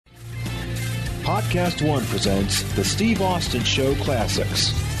PodcastOne presents the Steve Austin Show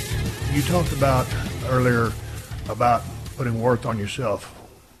Classics. You talked about earlier about putting worth on yourself,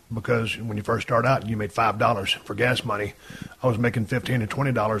 because when you first start out, you made $5 for gas money. I was making $15 and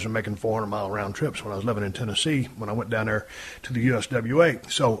 $20 and making 400-mile round trips when I was living in Tennessee when I went down there to the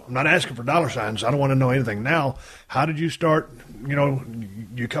USWA. So I'm not asking for dollar signs. I don't want to know anything now. How did you start? You know,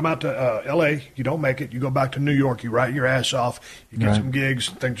 you come out to L.A., you don't make it. You go back to New York, you write your ass off, you get some gigs,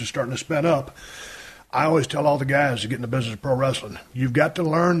 things are starting to sped up. I always tell all the guys to get in the business of pro wrestling, you've got to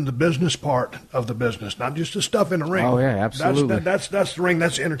learn the business part of the business, not just the stuff in the ring. Oh, yeah, absolutely. That's the ring.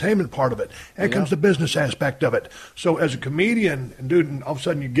 That's the entertainment part of it. And comes the business aspect of it. So as a comedian, and dude, and all of a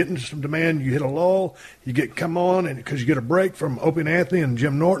sudden you get into some demand, you hit a lull, come on, and because you get a break from Opie and Anthony and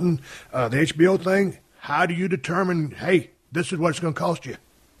Jim Norton, the HBO thing, how do you determine, hey, this is what it's going to cost you?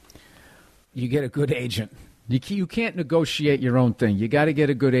 You get a good agent. You can't negotiate your own thing. You got to get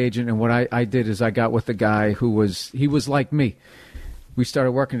a good agent. And what I did is I got with a guy he was like me. We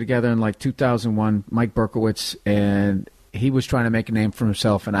started working together in like 2001, Mike Berkowitz, and he was trying to make a name for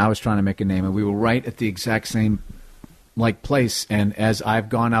himself, and I was trying to make a name, and we were right at the exact same like place. And as I've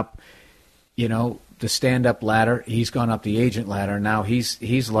gone up, you know, the stand-up ladder, he's gone up the agent ladder. Now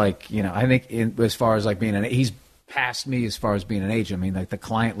he's like, you know, I think as far as like being he's past me as far as being an agent. I mean, like the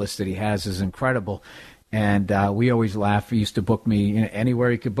client list that he has is incredible. And we always laugh. He used to book me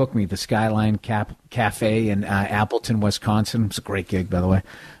anywhere he could book me. The Skyline Cafe in Appleton, Wisconsin. It's a great gig, by the way.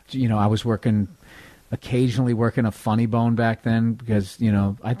 You know, I was occasionally working a Funny Bone back then because, you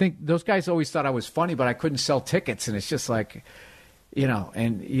know, I think those guys always thought I was funny, but I couldn't sell tickets. And it's just like, you know,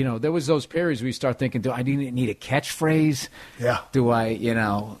 and, you know, there was those periods where you start thinking, do I need a catchphrase? Yeah. Do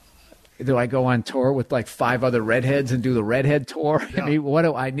I go on tour with like 5 other redheads and do the redhead tour? Yeah. I mean, what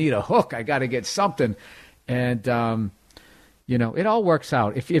do I need? A hook? I got to get something. And, you know, it all works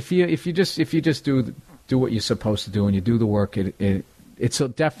out. If you just do what you're supposed to do and you do the work, it's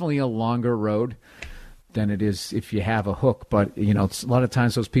definitely a longer road than it is if you have a hook. But, you know, it's a lot of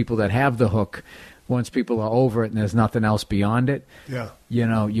times those people that have the hook, once people are over it and there's nothing else beyond it, you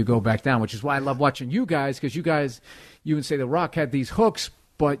know, you go back down, which is why I love watching you guys, because you would say The Rock had these hooks,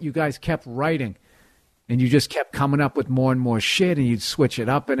 but you guys kept writing. And you just kept coming up with more and more shit, and you'd switch it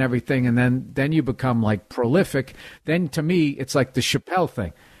up and everything, and then you become, like, prolific. Then, to me, it's like the Chappelle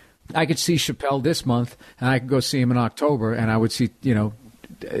thing. I could see Chappelle this month, and I could go see him in October, and I would see, you know,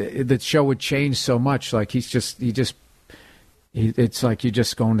 the show would change so much. Like, it's like you're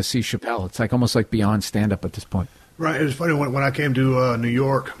just going to see Chappelle. It's like almost like beyond stand-up at this point. Right. It was funny when I came to New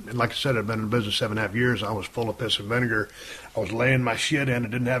York, and like I said, I've been in the business 7.5 years. I was full of piss and vinegar. I was laying my shit in. I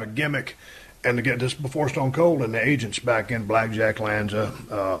didn't have a gimmick. And to get this before Stone Cold and the agents back in, Blackjack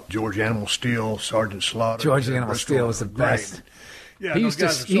Lanza, George Animal Steel, Sergeant Slaughter. George Animal Steel was the best. Yeah,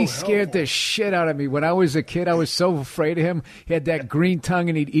 he scared the shit out of me. When I was a kid, I was so afraid of him. He had that green tongue,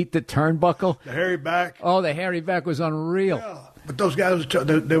 and he'd eat the turnbuckle. The hairy back. Oh, the hairy back was unreal. Yeah. But those guys,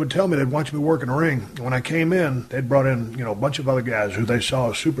 they would tell me they'd watch me work in a ring. When I came in, they'd brought in, you know, a bunch of other guys who they saw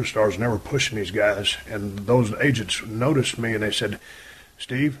as superstars, and they were pushing these guys. And those agents noticed me, and they said,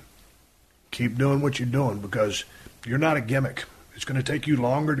 Steve, keep doing what you're doing, because you're not a gimmick. It's going to take you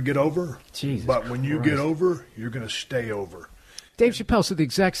longer to get over. Jesus but when you get over, you're going to stay over. Dave Chappelle said the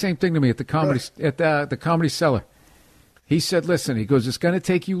exact same thing to me at the comedy the Comedy Cellar. He said, listen, he goes, it's going to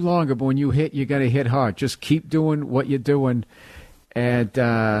take you longer, but when you hit, you got to hit hard. Just keep doing what you're doing. And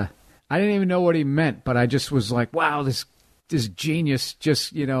I didn't even know what he meant, but I just was like, wow, this genius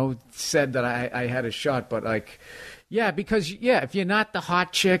just, you know, said that I had a shot. But like, yeah, because, yeah, if you're not the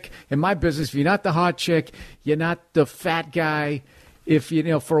hot chick, in my business, if you're not the hot chick, you're not the fat guy. If, you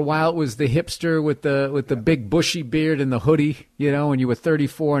know, for a while it was the hipster with the big bushy beard and the hoodie, you know, and you were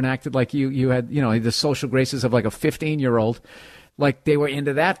 34 and acted like you had, you know, the social graces of like a 15-year-old. Like they were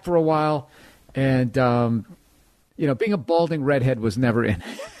into that for a while. And, you know, being a balding redhead was never in.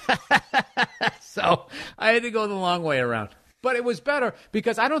 So I had to go the long way around. But it was better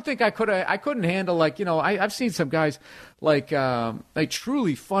because I don't think I couldn't handle, like, you know, I've seen some guys like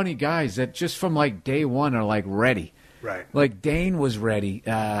truly funny guys that just from like day one are like ready. Right. Like Dane was ready.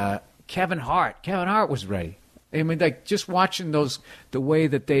 Kevin Hart was ready. I mean, like just watching those, the way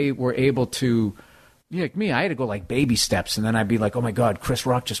that they were able to, like me, I had to go like baby steps, and then I'd be like, oh my God, Chris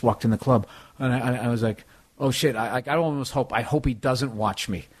Rock just walked in the club, and I was like, oh shit, I almost hope he doesn't watch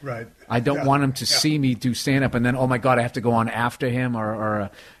me. Right. I don't want him to see me do stand up, and then oh my God, I have to go on after him, or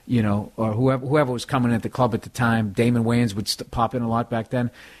you know, or whoever was coming at the club at the time. Damon Wayans would pop in a lot back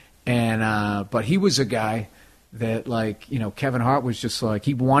then, and but he was a guy that, like, you know, Kevin Hart was just like,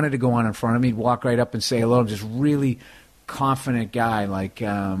 he wanted to go on in front of me. He'd walk right up and say hello, just really confident guy. Like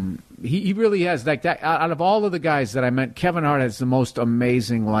he really has like that. Out of all of the guys that I met, Kevin Hart has the most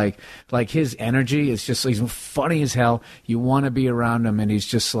amazing like his energy. It's just he's funny as hell. You want to be around him, and he's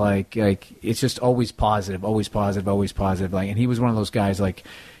just like it's just always positive, always positive, always positive. Like, and he was one of those guys like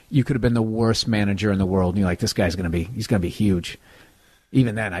you could have been the worst manager in the world, and you're like, this guy's gonna be huge.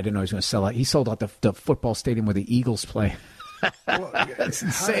 Even then, I didn't know he was going to sell out. He sold out the football stadium where the Eagles play. Well, it's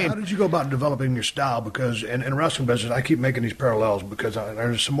insane. How did you go about developing your style? Because in wrestling business, I keep making these parallels because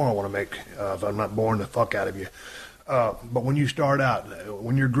there's some more I want to make if I'm not boring the fuck out of you. But when you start out,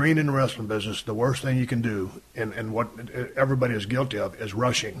 when you're green in the wrestling business, the worst thing you can do, and what everybody is guilty of, is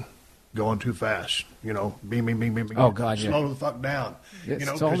rushing. Going too fast, bing, bing, bing, bing, bing. Oh God, slow the fuck down. It's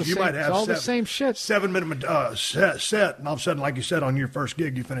all the same. Might have it's all the same shit. 7 minute set, and all of a sudden, like you said, on your first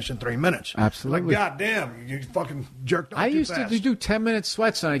gig, you finish in 3 minutes. Absolutely. Like, goddamn, you fucking jerked off I too used fast. to do 10-minute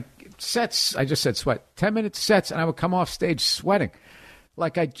sweats, and I just said sweat. 10-minute sets, and I would come off stage sweating,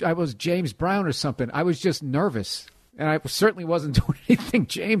 like I was James Brown or something. I was just nervous, and I certainly wasn't doing anything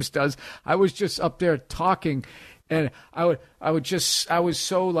James does. I was just up there talking, and I was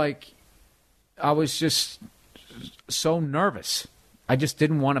just so nervous. I just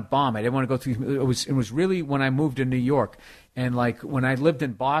didn't want to bomb. I didn't want to go through. It was really when I moved to New York, and like when I lived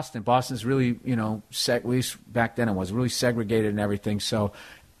in Boston. Boston's really, at least back then it was really segregated and everything. So,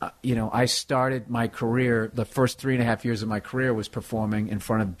 I started my career. The first 3.5 years of my career was performing in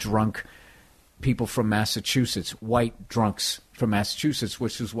front of drunk people from Massachusetts, white drunks from Massachusetts,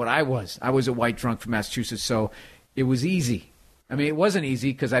 which is what I was. I was a white drunk from Massachusetts, so it was easy. I mean, it wasn't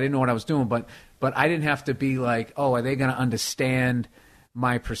easy because I didn't know what I was doing, but I didn't have to be like, oh, are they going to understand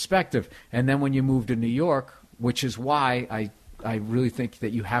my perspective? And then when you move to New York, which is why I really think that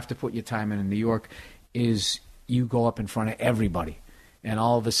you have to put your time in New York, is you go up in front of everybody. And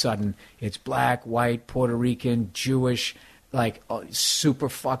all of a sudden, it's black, white, Puerto Rican, Jewish, like super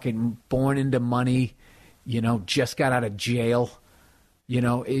fucking born into money, just got out of jail.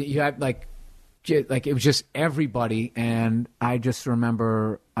 You have like it was just everybody, and I just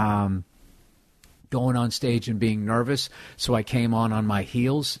remember going on stage and being nervous, so I came on my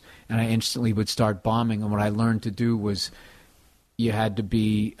heels, and I instantly would start bombing, and what I learned to do was you had to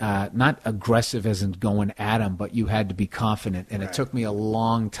be not aggressive as in going at them, but you had to be confident, and It took me a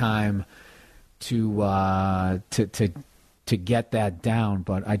long time to get that down,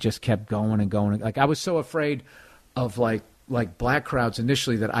 but I just kept going and going. Like, I was so afraid of like black crowds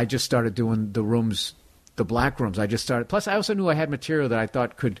initially that I just started doing the black rooms. I just started. Plus, I also knew I had material that I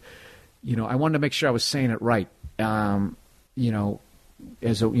thought could, I wanted to make sure I was saying it right. As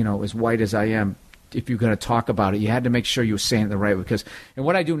white as I am, if you're going to talk about it, you had to make sure you were saying it the right way. And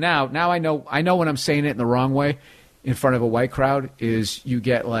what I do now I know when I'm saying it in the wrong way in front of a white crowd is you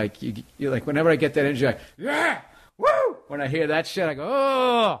get you're like whenever I get that energy, like, yeah, woo. When I hear that shit, I go,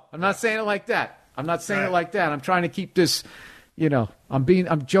 oh, I'm not saying it like that. I'm not saying it like that. I'm trying to keep this,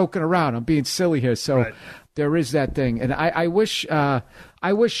 I'm joking around. I'm being silly here. So there is that thing. And I wish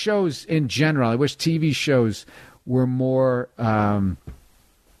shows in general, I wish TV shows were more, I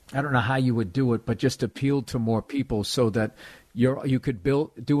don't know how you would do it, but just appealed to more people so that you could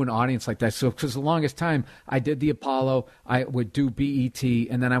do an audience like that. So, because the longest time I did the Apollo, I would do BET,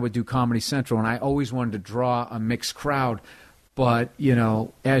 and then I would do Comedy Central, and I always wanted to draw a mixed crowd. But,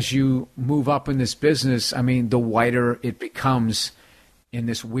 as you move up in this business, I mean, the whiter it becomes in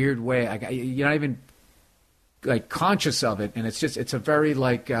this weird way. You're not even, conscious of it. And it's a very,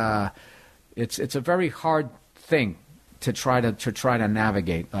 it's a very hard thing to try to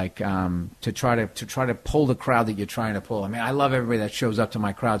navigate, to try to pull the crowd that you're trying to pull. I mean, I love everybody that shows up to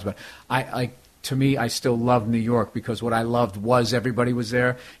my crowds, but to me, I still love New York because what I loved was everybody was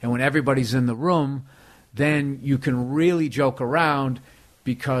there. And when everybody's in the room, then you can really joke around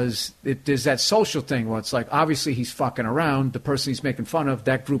because there's that social thing where it's like, obviously he's fucking around. The person he's making fun of,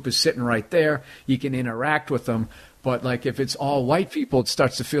 that group is sitting right there. You can interact with them. But if it's all white people, it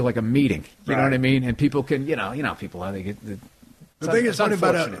starts to feel like a meeting. You know what I mean? And people can, people are. The thing is funny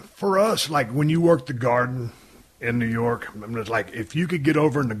about it, for us, when you work the Garden in New York, it's like if you could get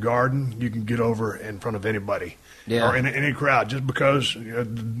over in the Garden, you can get over in front of anybody. Or in any crowd, just because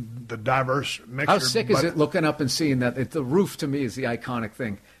the diverse mixture. How sick is it looking up and seeing that? The roof, to me, is the iconic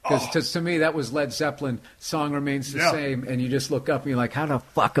thing. Because to me, that was Led Zeppelin. Song remains the same, and you just look up and you're like, how the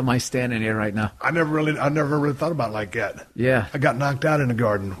fuck am I standing here right now? I never really thought about it like that. Yeah. I got knocked out in the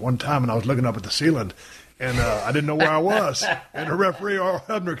Garden one time, and I was looking up at the ceiling, and I didn't know where I was. And the referee,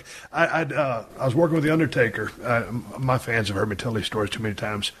 I was working with The Undertaker. My fans have heard me tell these stories too many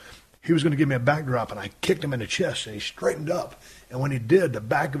times. He was going to give me a backdrop, and I kicked him in the chest, and he straightened up. And when he did, the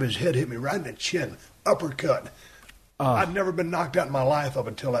back of his head hit me right in the chin, uppercut. I'd never been knocked out in my life up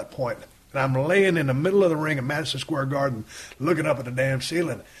until that point. And I'm laying in the middle of the ring at Madison Square Garden looking up at the damn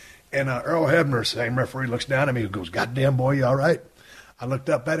ceiling. And Earl Hebner, same referee, looks down at me and goes, "Goddamn, boy, you all right?" I looked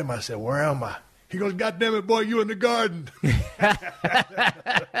up at him. I said, "Where am I?" He goes, "Goddamn it, boy, you in the garden." So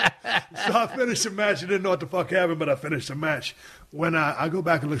I finished the match. I didn't know what the fuck happened, but I finished the match. When I go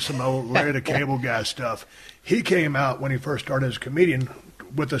back and look at some old Larry the Cable Guy stuff, he came out when he first started as a comedian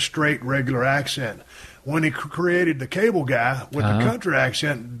with a straight, regular accent. When he created the Cable Guy with the country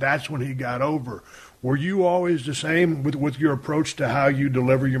accent, that's when he got over. Were you always the same with your approach to how you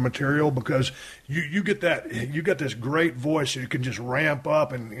deliver your material? Because you get this great voice that you can just ramp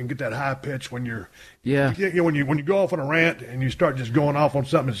up and get that high pitch when you're when you go off on a rant and you start just going off on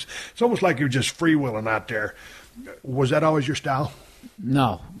something. It's almost like you're just freewheeling out there. Was that always your style?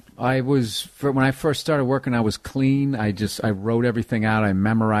 No. When I first started working, I was clean. I wrote everything out. I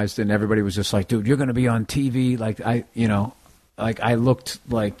memorized it, and everybody was just like, "Dude, you're going to be on TV." I looked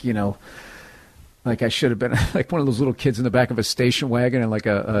like I should have been like one of those little kids in the back of a station wagon and like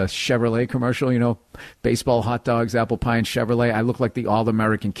a Chevrolet commercial, baseball, hot dogs, apple pie, and Chevrolet. I looked like the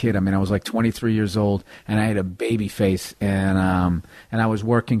all-American kid. I mean, I was like 23 years old, and I had a baby face, and I was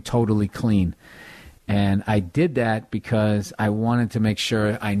working totally clean. And I did that because I wanted to make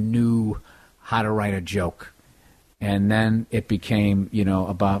sure I knew how to write a joke. And then it became,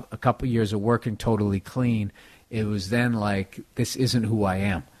 about a couple of years of working totally clean. It was then like, this isn't who I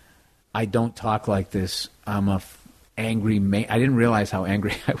am. I don't talk like this. I'm a angry man. I didn't realize how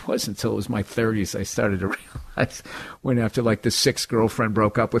angry I was until it was my 30s. I started to realize when after like the sixth girlfriend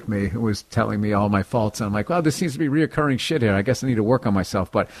broke up with me and was telling me all my faults. And I'm like, well, this seems to be reoccurring shit here. I guess I need to work on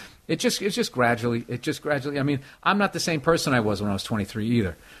myself. But it's just gradually. I mean, I'm not the same person I was when I was 23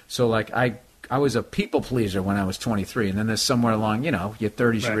 either. So like I was a people pleaser when I was 23. And then there's somewhere along, your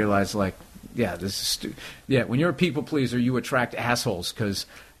 30s, you realize like, yeah, this is when you're a people pleaser, you attract assholes because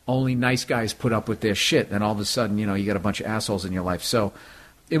only nice guys put up with their shit. Then all of a sudden, you got a bunch of assholes in your life. So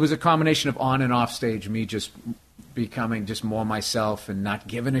it was a combination of on and off stage, me just becoming just more myself and not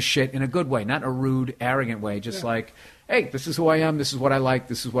giving a shit in a good way, not a rude, arrogant way. Just like, hey, this is who I am. This is what I like.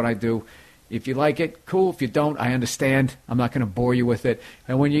 This is what I do. If you like it, cool. If you don't, I understand. I'm not going to bore you with it.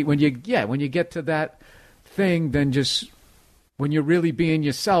 And when you get to that thing, then just when you're really being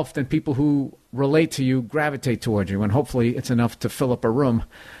yourself, then people who relate to you gravitate towards you, and hopefully it's enough to fill up a room,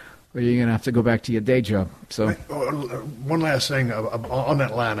 or you're going to have to go back to your day job. So, one last thing on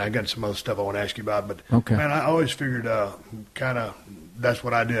that line, I got some other stuff I want to ask you about, but okay. Man, I always figured kind of that's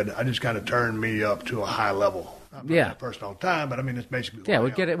what I did. I just kind of turned me up to a high level. I'm not that person all the time, but I mean, it's basically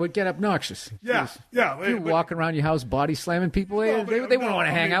it would get obnoxious. Yeah. You walking around your house body slamming people, they wouldn't want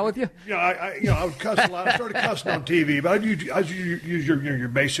to hang out with you. I would cuss a lot. I started cussing on TV, but I'd use your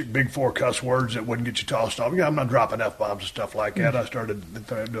basic big four cuss words that wouldn't get you tossed off. I'm not dropping F-bombs and stuff like that. I started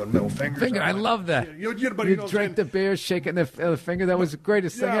doing middle fingers. I love that. You drank the beer, shaking the finger. That was the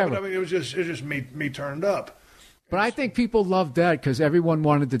greatest thing ever. But I mean, it was just me turned up. But I think people loved that because everyone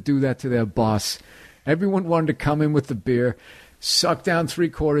wanted to do that to their boss. Everyone wanted to come in with the beer, suck down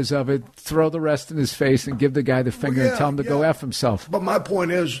 3/4 of it, throw the rest in his face, and give the guy the finger and tell him to go F himself. But my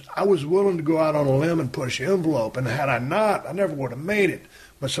point is, I was willing to go out on a limb and push the envelope, and had I not, I never would have made it.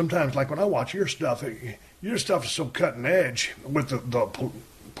 But sometimes, like when I watch your stuff is so cutting edge with the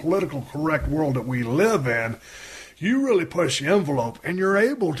political correct world that we live in. You really push the envelope, and you're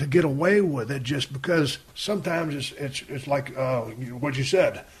able to get away with it just because sometimes it's like what you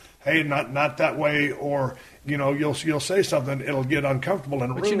said. Hey, not that way, or you'll say something, it'll get uncomfortable in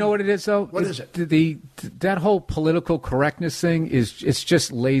a room. But you know what it is, though? What is it? That whole political correctness thing it's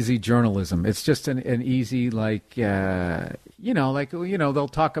just lazy journalism. It's just an easy they'll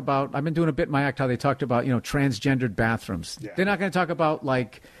talk about. I've been doing a bit in my act how they talked about transgendered bathrooms. Yeah. They're not going to talk about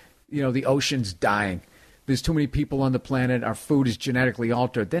the ocean's dying. There's too many people on the planet. Our food is genetically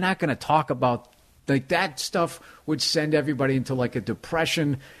altered. They're not going to talk about that stuff. Would send everybody into a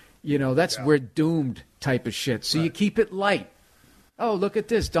depression. We're doomed type of shit. So you keep it light. Oh, look at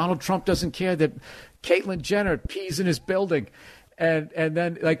this. Donald Trump doesn't care that Caitlyn Jenner pees in his building. And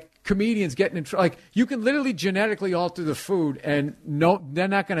then comedians getting in trouble. You can literally genetically alter the food and they're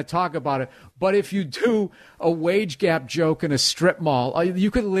not going to talk about it. But if you do a wage gap joke in a strip mall,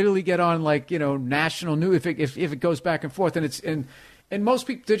 you could literally get on national news if it goes back and forth. And most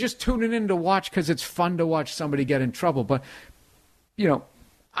people, they're just tuning in to watch because it's fun to watch somebody get in trouble. But,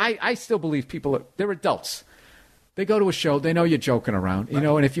 I still believe they're adults. They go to a show, they know you're joking around,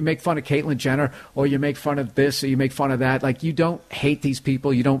 and if you make fun of Caitlyn Jenner or you make fun of this or you make fun of that, you don't hate these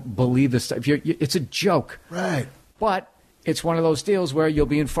people, you don't believe this stuff. It's a joke. Right. But it's one of those deals where you'll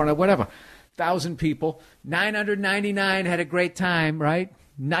be in front of whatever. 1,000 people, 999 had a great time, right?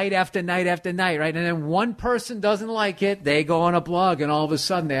 Night after night after night, right? And then one person doesn't like it, they go on a blog, and all of a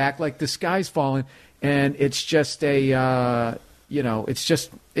sudden they act like the sky's falling, and it's just a,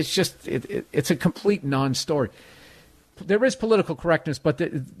 it's a complete non-story. There is political correctness, but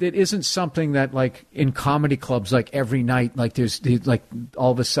it isn't something that, like, in comedy clubs, like, every night, like, there's, like,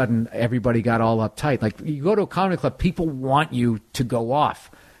 all of a sudden everybody got all uptight. Like, you go to a comedy club, people want you to go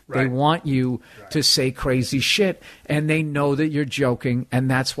off. Right. They want you to say crazy shit, and they know that you're joking, and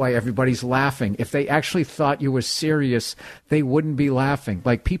that's why everybody's laughing. If they actually thought you were serious, they wouldn't be laughing.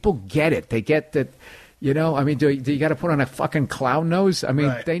 Like, people get it. They get that, you know, I mean, do you got to put on a fucking clown nose? I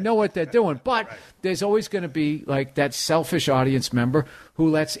mean, they know what they're doing, but there's always going to be, like, that selfish audience member who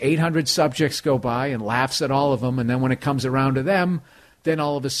lets 800 subjects go by and laughs at all of them, and then when it comes around to them, then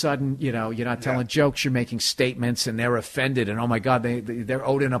all of a sudden, you know, you're not telling jokes, you're making statements, and they're offended, and oh my God, they're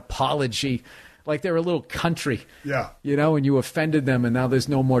owed an apology, like they're a little country, you know, and you offended them, and now there's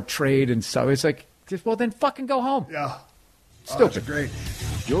no more trade, and so it's like, well, then fucking go home. Stupid. That's great.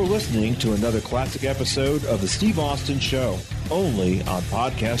 You're listening to another classic episode of The Steve Austin Show, only on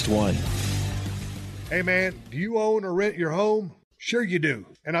PodcastOne. Hey, man, do you own or rent your home? Sure you do,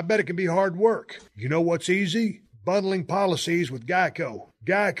 and I bet it can be hard work. You know what's easy? Bundling policies with Geico.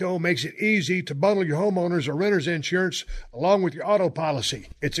 Geico makes it easy to bundle your homeowners or renters insurance along with your auto policy.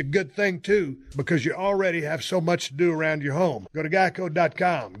 It's a good thing, too, because you already have so much to do around your home. Go to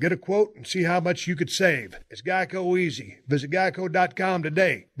geico.com, get a quote, and see how much you could save. It's Geico easy. Visit geico.com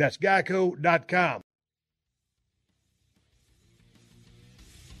today. That's geico.com.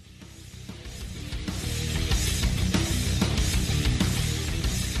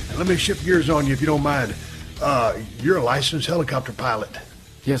 Let me shift gears on you if you don't mind. You're a licensed helicopter pilot.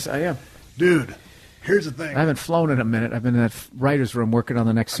 Yes, I am. Dude, here's the thing. I haven't flown in a minute. I've been in that writer's room working on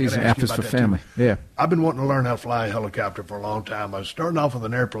the next season, After's for Family. Yeah. I've been wanting to learn how to fly a helicopter for a long time. I was starting off with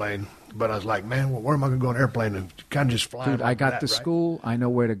an airplane, but I was like, man, well, where am I going to go on an airplane and kind of just fly? Dude, I got the school. I know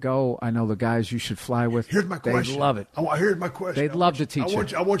where to go. I know the guys you should fly with. Here's my question. They'd love it. Here's my question. They'd love to teach you.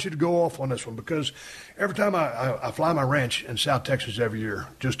 I want you to go off on this one because every time I fly my ranch in South Texas every year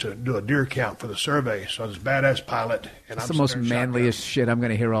just to do a deer count for the survey. So this badass pilot. And it's the most manliest shit I'm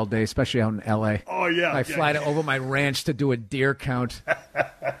going to hear all day, especially out in L.A. Oh, yeah. I fly over my ranch to do a deer count.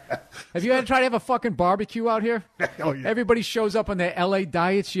 Have you ever tried to have a fucking barbecue out here? Oh, yeah. Everybody shows up on their L.A.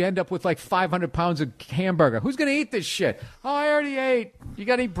 diets. You end up with like 500 pounds of hamburger. Who's going to eat this shit? Oh, I already ate. You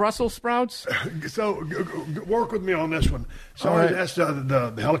got any Brussels sprouts? So work with me on this one. So I asked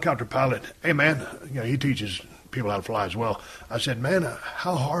the helicopter pilot, hey, man, you know, he teaches people how to fly as well. I said, man,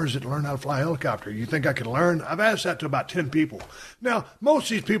 how hard is it to learn how to fly a helicopter? You think I can learn? I've asked that to about 10 people. Now, most of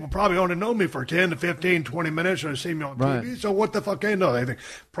these people probably only know me for 10 to 15, 20 minutes or they see me on TV. So what the fuck they know? They think,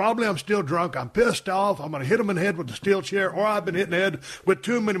 probably I'm still drunk. I'm pissed off. I'm going to hit them in the head with the steel chair, or I've been hit in the head with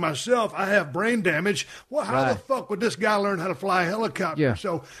too many myself. I have brain damage. Well, how the fuck would this guy learn how to fly a helicopter? Yeah.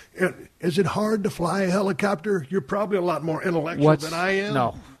 So is it hard to fly a helicopter? You're probably a lot more intellectual than I am.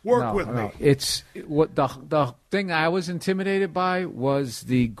 No. Work with me. It's what the thing I was intimidated by was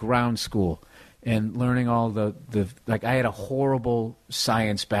the ground school and learning all the like. I had a horrible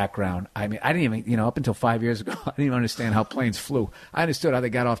science background. I mean, I didn't even, up until 5 years ago, I didn't even understand how planes flew. I understood how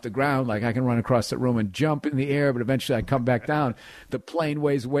they got off the ground. Like, I can run across the room and jump in the air, but eventually I come back down. The plane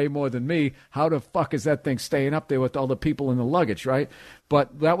weighs way more than me. How the fuck is that thing staying up there with all the people in the luggage, right?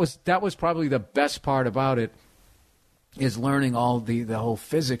 But that was probably the best part about it, is learning all the whole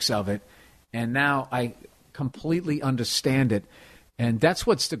physics of it. And now I completely understand it. And that's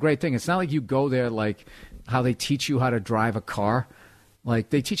what's the great thing. It's not like you go there like how they teach you how to drive a car. Like,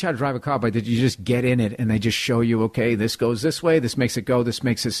 they teach you how to drive a car, but you just get in it and they just show you, okay, this goes this way, this makes it go, this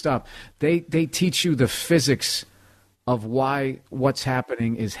makes it stop. They teach you the physics of why what's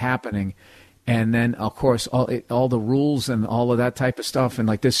happening is happening. And then, of course, all the rules and all of that type of stuff. And,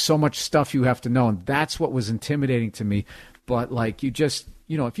 like, there's so much stuff you have to know. And that's what was intimidating to me. But, like, you just,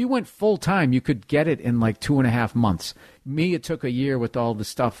 if you went full time, you could get it in, like, 2.5 months. Me, it took a year with all the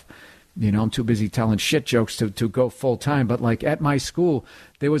stuff. I'm too busy telling shit jokes to go full time. But, like, at my school,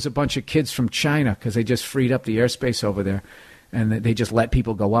 there was a bunch of kids from China because they just freed up the airspace over there. And they just let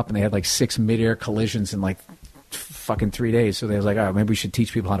people go up. And they had, like, 6 mid-air collisions in, like, fucking 3 days. So they was like, all right, maybe we should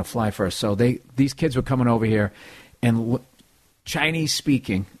teach people how to fly first. So these kids were coming over here and Chinese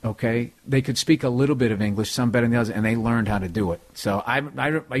speaking, okay? They could speak a little bit of English, some better than the others, and they learned how to do it. So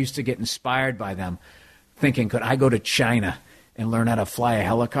I used to get inspired by them, thinking, could I go to China and learn how to fly a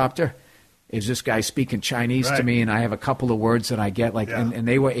helicopter? Is this guy speaking Chinese to me? And I have a couple of words that I get, like, and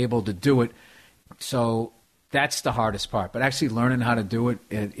they were able to do it. So That's the hardest part. But actually learning how to do it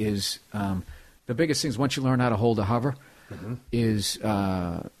is the biggest thing. Is once you learn how to hold a hover, is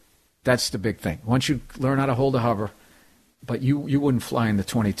that's the big thing. Once you learn how to hold a hover, but you wouldn't fly in the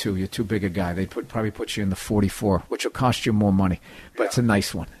 22. You're too big a guy. They'd probably put you in the 44, which will cost you more money. But it's a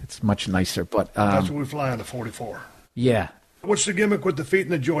nice one. It's much nicer. But that's what we fly in the 44. Yeah. What's the gimmick with the feet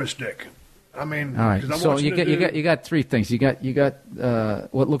and the joystick? I mean, all right. So you got three things. You got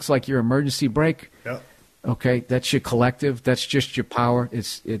what looks like your emergency brake. Yeah. Okay, that's your collective. That's just your power.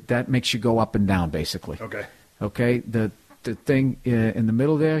 That makes you go up and down, basically. Okay. Okay. The thing in the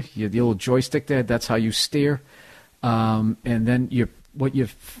middle there, the little joystick there. That's how you steer. And then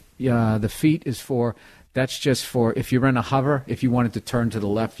the feet is for. That's just for if you're in a hover. If you wanted to turn to the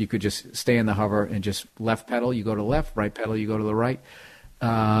left, you could just stay in the hover and just left pedal. You go to the left, right pedal. You go to the right.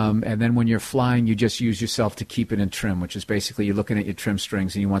 And then when you're flying, you just use yourself to keep it in trim, which is basically you're looking at your trim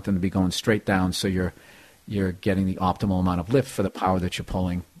strings and you want them to be going straight down, so you're getting the optimal amount of lift for the power that you're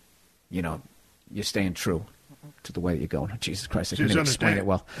pulling. You know, you're staying true to the way that you're going. Jesus Christ, I can't even explain it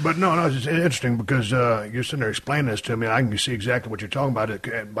well. But no, it's interesting because you're sitting there explaining this to me. I can see exactly what you're talking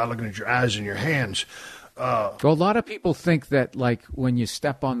about by looking at your eyes and your hands. Well, a lot of people think that, like, when you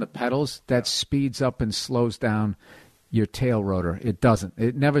step on the pedals, that speeds up and slows down your tail rotor. It doesn't.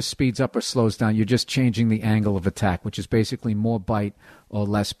 It never speeds up or slows down. You're just changing the angle of attack, which is basically more bite or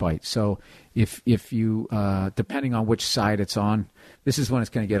less bite. So if you, depending on which side it's on, this is when it's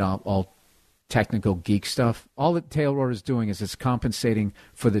going to get all technical geek stuff. All the tail rotor is doing is it's compensating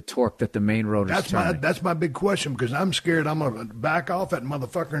for the torque that the main rotor is turning. That's my big question, because I'm scared I'm going to back off that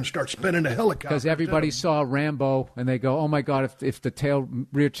motherfucker and start spinning the helicopter. Because everybody saw Rambo and they go, oh my God, if the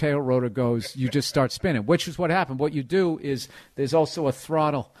rear tail rotor goes, you just start spinning, which is what happened. What you do is there's also a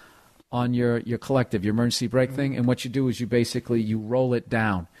throttle on your collective, your emergency brake thing, and what you do is you roll it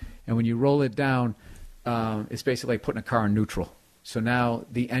down. And when you roll it down, it's basically like putting a car in neutral. So now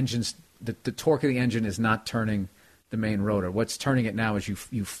the torque of the engine is not turning the main rotor. What's turning it now is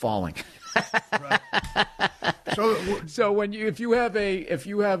you falling. Right. So if you have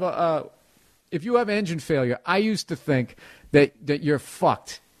engine failure, I used to think that you're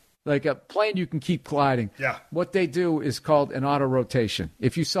fucked. Like a plane, you can keep gliding. Yeah. What they do is called an auto rotation.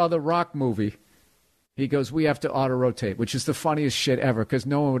 If you saw the Rock movie, he goes, we have to auto rotate, which is the funniest shit ever, because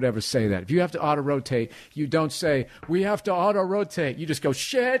no one would ever say that. If you have to auto rotate, you don't say, we have to auto rotate. You just go,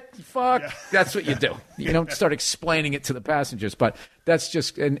 shit, fuck. Yeah. That's what you do. You don't start explaining it to the passengers. But that's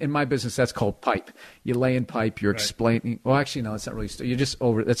just, in my business, that's called pipe. You lay in pipe, you're explaining. Well, actually, no, it's not really. You're just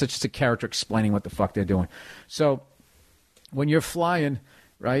that's just a character explaining what the fuck they're doing. So when you're flying,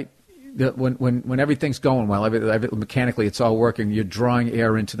 right, when everything's going well, mechanically it's all working, you're drawing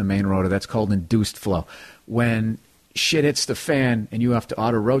air into the main rotor. That's called induced flow. When shit hits the fan and you have to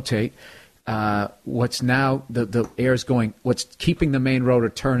auto-rotate, what's now the air's going, what's keeping the main rotor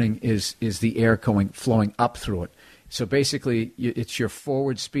turning is the air flowing up through it. So basically, it's your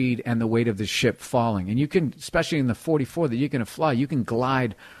forward speed and the weight of the ship falling. And you can, especially in the 44 that you're going to fly, you can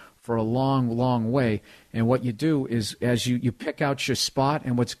glide for a long, long way. And what you do is, as you pick out your spot,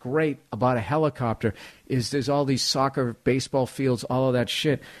 and what's great about a helicopter is there's all these soccer, baseball fields, all of that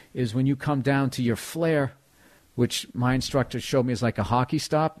shit, is when you come down to your flare, which my instructor showed me is like a hockey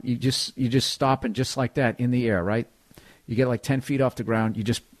stop, you just stop and just like that in the air, right? You get like 10 feet off the ground, you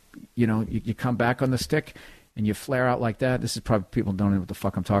just, you come back on the stick, and you flare out like that. This is probably, people don't know what the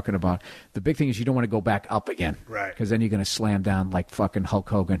fuck I'm talking about. The big thing is you don't want to go back up again. Right. Because then you're going to slam down like fucking Hulk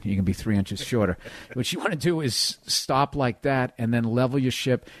Hogan. You can be 3 inches shorter. What you want to do is stop like that and then level your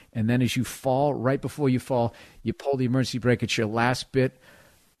ship. And then as you fall, right before you fall, you pull the emergency brake. It's your last bit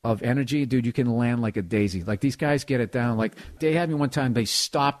of energy. Dude, you can land like a daisy. Like these guys get it down. Like they had me one time, they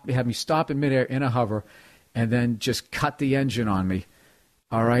had me stop in midair in a hover and then just cut the engine on me.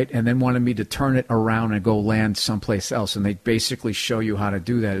 All right, and then wanted me to turn it around and go land someplace else. And they basically show you how to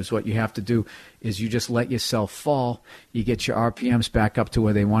do that. Is what you have to do is you just let yourself fall. You get your RPMs back up to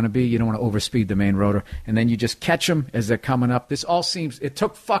where they want to be. You don't want to overspeed the main rotor. And then you just catch them as they're coming up. This all seems, it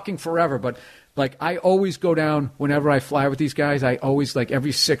took fucking forever, but like I always go down whenever I fly with these guys. I always, like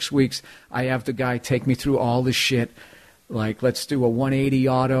every 6 weeks, I have the guy take me through all this shit. Like, let's do a 180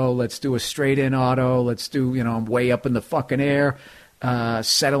 auto. Let's do a straight in auto. Let's do, I'm way up in the fucking air.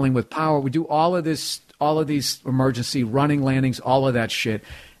 Settling with power. We do all of these emergency running landings, all of that shit.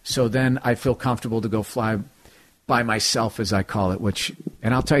 So then I feel comfortable to go fly by myself, as I call it,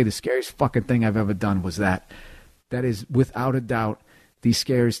 and I'll tell you, the scariest fucking thing I've ever done was that. That is, without a doubt, the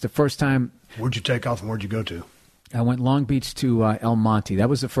scariest. The first time. Where'd you take off and where'd you go to? I went Long Beach to El Monte. That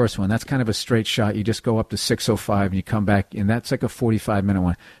was the first one. That's kind of a straight shot. You just go up to 605 and you come back, and that's like a 45-minute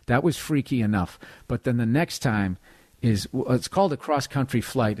one. That was freaky enough. But then the next time is, it's called a cross-country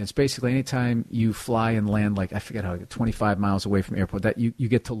flight. It's basically any time you fly and land, like, I forget how, 25 miles away from the airport, that you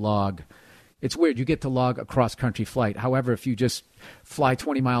get to log. It's weird. You get to log a cross-country flight. However, if you just fly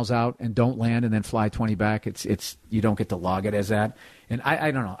 20 miles out and don't land and then fly 20 back, it's you don't get to log it as that. And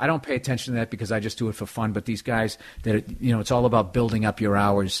I don't know. I don't pay attention to that because I just do it for fun. But these guys, that it's all about building up your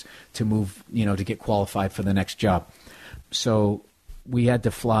hours to move, to get qualified for the next job. So we had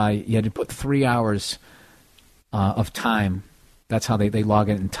to fly. You had to put 3 hours of time. That's how they log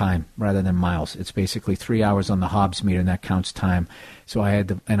it in time rather than miles. It's basically 3 hours on the Hobbs meter, and that counts time. So I had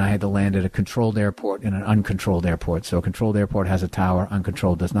to land at a controlled airport and an uncontrolled airport. So a controlled airport has a tower,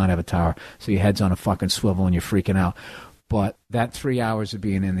 uncontrolled does not have a tower. So your head's on a fucking swivel and you're freaking out. But that 3 hours of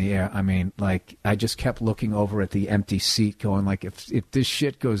being in the air, I mean, like, I just kept looking over at the empty seat going, like, if this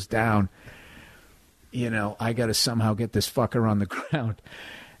shit goes down, I got to somehow get this fucker on the ground.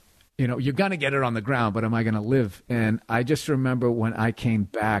 You're going to get it on the ground, but am I going to live? And I just remember when I came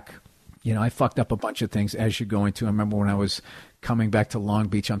back, I fucked up a bunch of things as you're going to. I remember when I was coming back to Long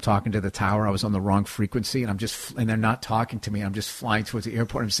Beach, I'm talking to the tower. I was on the wrong frequency, and they're not talking to me. I'm just flying towards the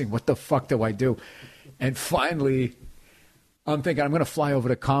airport. I'm saying, what the fuck do I do? And finally, I'm thinking I'm going to fly over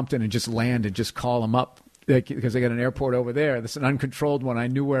to Compton and just land and just call them up. Because they got an airport over there. This is an uncontrolled one. I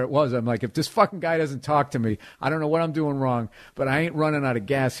knew where it was. I'm like, if this fucking guy doesn't talk to me, I don't know what I'm doing wrong, but I ain't running out of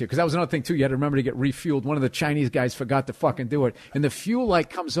gas here. Because that was another thing, too. You had to remember to get refueled. One of the Chinese guys forgot to fucking do it. And the fuel light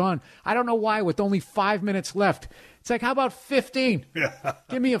comes on. I don't know why, with only 5 minutes left. It's like, how about 15? Yeah.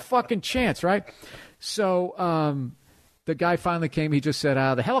 Give me a fucking chance, right? So the guy finally came. He just said,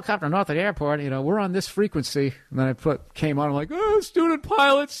 the helicopter north of the airport, we're on this frequency. And then I came on. I'm like, student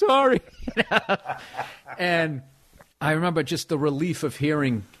pilot, sorry. And I remember just the relief of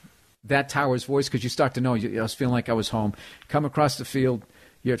hearing that tower's voice, because you start to know. I was feeling like I was home. Come across the field,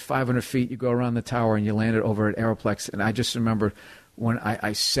 you're at 500 feet, you go around the tower, and you landed over at Aeroplex. And I just remember when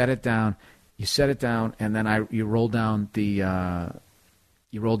I set it down, you set it down, and then you roll down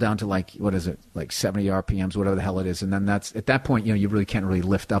you roll down to like 70 RPMs, whatever the hell it is. And then at that point, you really can't really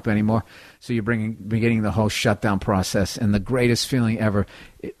lift up anymore. So you're beginning the whole shutdown process. And the greatest feeling ever,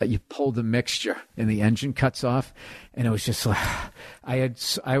 you pull the mixture and the engine cuts off. And it was just like,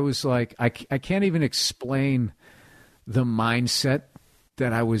 I was like, I can't even explain the mindset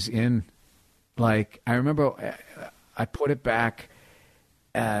that I was in. Like, I remember I put it back,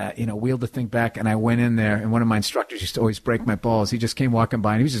 wheeled the thing back, and I went in there, and one of my instructors used to always break my balls. He just came walking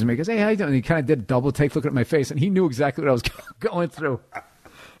by, and he was just making, hey, how you doing? And he kind of did a double take looking at my face, and he knew exactly what I was going through.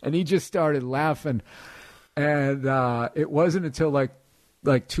 And he just started laughing. And it wasn't until like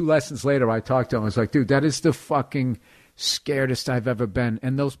 2 lessons later I talked to him. I was like, dude, that is the fucking scaredest I've ever been.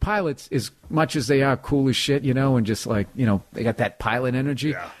 And those pilots, as much as they are cool as shit, and just like, they got that pilot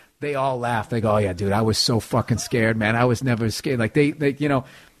energy. Yeah. They all laugh. They go, "Oh yeah, dude, I was so fucking scared, man. I was never scared." Like they,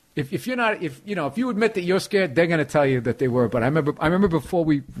 if you're not, if you admit that you're scared, they're gonna tell you that they were. But I remember before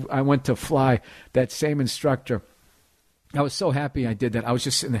I went to fly, that same instructor, I was so happy I did that. I was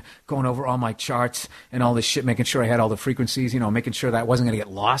just sitting there going over all my charts and all this shit, making sure I had all the frequencies, making sure that I wasn't gonna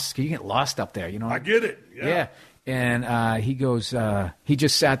get lost. You get lost up there, I get it. Yeah. And he goes, he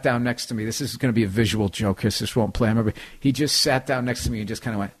just sat down next to me. This is going to be a visual joke because this won't play. I remember he just sat down next to me and just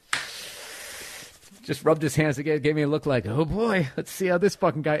kind of went, just rubbed his hands together, gave me a look like, oh boy, let's see how this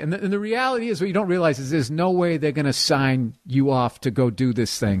fucking guy. And the reality is, what you don't realize is there's no way they're going to sign you off to go do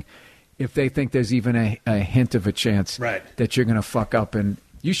this thing if they think there's even a hint of a chance that you're going to fuck up. And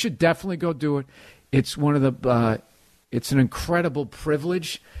you should definitely go do it. It's one of the, it's an incredible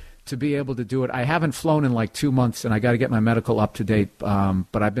privilege to be able to do it. I haven't flown in like 2 months, and I got to get my medical up to date.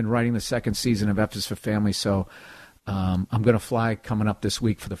 But I've been writing the second season of F is for Family, so I'm going to fly coming up this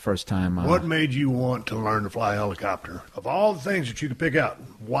week for the first time. What made you want to learn to fly a helicopter? Of all the things that you could pick out,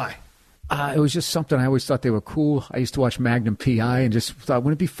 why? It was just something I always thought they were cool. I used to watch Magnum P.I. and just thought,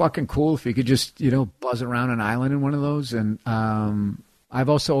 wouldn't it be fucking cool if you could just, buzz around an island in one of those? And I've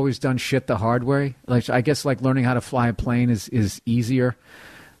also always done shit the hard way. Like, I guess like learning how to fly a plane is easier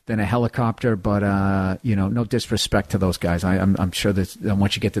than a helicopter, but no disrespect to those guys. I'm sure that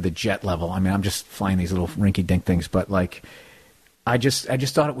once you get to the jet level, I mean, I'm just flying these little rinky-dink things, but like, I just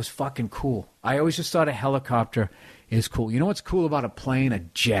thought it was fucking cool. I always just thought a helicopter is cool. You know what's cool about a plane? A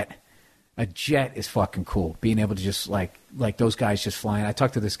jet. A jet is fucking cool. Being able to just like those guys just flying. I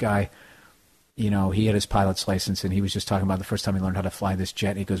talked to this guy he had his pilot's license, and he was just talking about the first time he learned how to fly this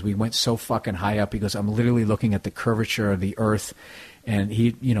jet. He goes, we went so fucking high up. He goes, I'm literally looking at the curvature of the earth, and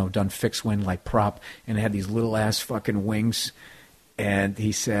he, done fixed wing like prop, and it had these little ass fucking wings. And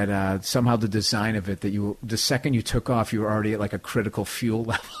he said somehow the design of it, that the second you took off, you were already at like a critical fuel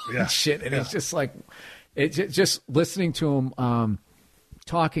level and shit. And it's just like, just listening to him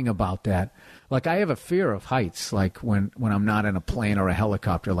talking about that. Like, I have a fear of heights, like when I'm not in a plane or a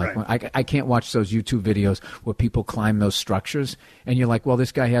helicopter. Like, when I can't watch those YouTube videos where people climb those structures, and you're like, well,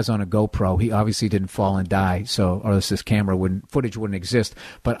 this guy has on a GoPro. He obviously didn't fall and die, or else this footage wouldn't exist.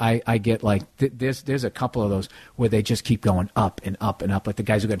 But I get like, there's a couple of those where they just keep going up and up and up. Like the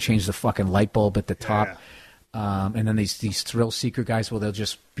guys who got to change the fucking light bulb at the top. Yeah. And then these thrill seeker guys, they'll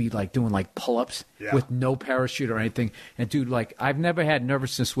just be like doing like pull-ups with no parachute or anything. And dude, like, I've never had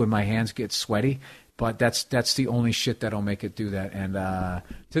nervousness when my hands get sweaty, but that's the only shit that'll make it do that. And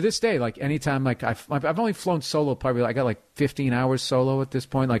to this day, like anytime, like I've only flown solo probably. I got like 15 hours solo at this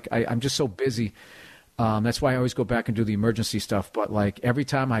point. Like I'm just so busy. That's why I always go back and do the emergency stuff. But like every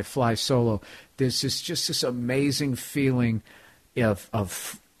time I fly solo, there's just this amazing feeling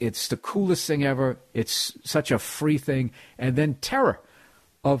of it's the coolest thing ever. It's such a free thing. And then terror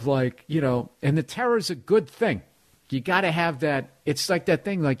of like, and the terror is a good thing. You got to have that. It's like that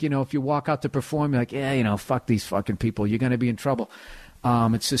thing, like, if you walk out to perform, you're like, fuck these fucking people. You're going to be in trouble.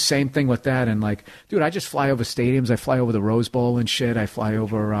 It's the same thing with that. And like, dude, I just fly over stadiums. I fly over the Rose Bowl and shit. I fly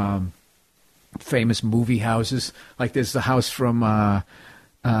over famous movie houses. Like there's the house from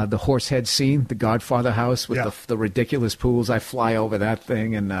the Horsehead scene, the Godfather house with the ridiculous pools. I fly over that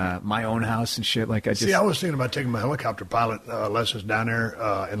thing, and my own house and shit. Like I was thinking about taking my helicopter pilot lessons down there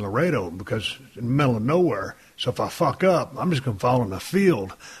in Laredo, because in the middle of nowhere. So if I fuck up, I'm just going to fall in the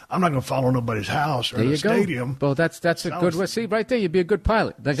field. I'm not going to follow nobody's house or in a stadium. Well, that's a good way. See, right there, you'd be a good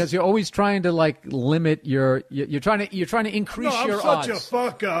pilot, because you're always trying to like limit you're trying to increase your odds. I'm such a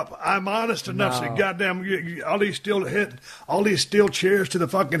fuck up. I'm honest enough to goddamn all these steel chairs to the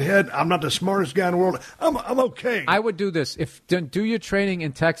fucking head. I'm not the smartest guy in the world. I'm okay. I would do this do your training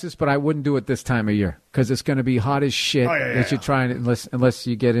in Texas, but I wouldn't do it this time of year, because it's going to be hot as shit. You're trying, unless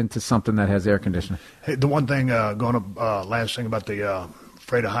you get into something that has air conditioning. Hey, the one thing last thing about the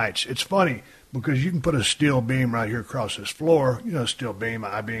afraid of heights. It's funny because you can put a steel beam right here across this floor. Steel beam,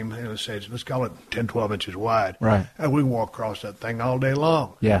 I-beam. Let's call it 10, 12 inches wide. Right. And we can walk across that thing all day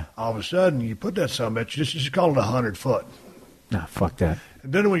long. Yeah. All of a sudden, you put that summit, just call it 100 foot. Nah, fuck that.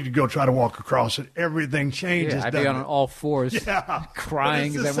 And then when you go try to walk across it, everything changes. Yeah, I'd be on all fours,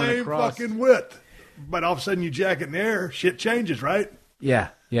 crying as I went across. It's the same fucking width. But all of a sudden, you jack it in the air, shit changes, right? Yeah,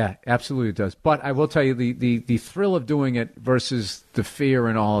 absolutely it does. But I will tell you, the thrill of doing it versus the fear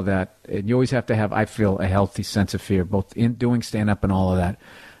and all of that, and you always have to have, I feel, a healthy sense of fear, both in doing stand-up and all of that.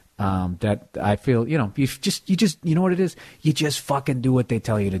 That I feel, you just, you know what it is? You just fucking do what they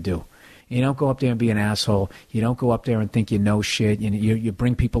tell you to do. You don't go up there and be an asshole. You don't go up there and think you know shit. You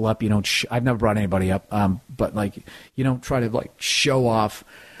bring people up. You don't. I've never brought anybody up. But like, you don't try to like show off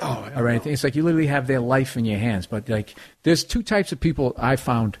or anything. It's like you literally have their life in your hands. But like, there's two types of people I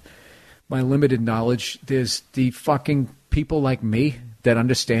found. My limited knowledge. There's the fucking people like me that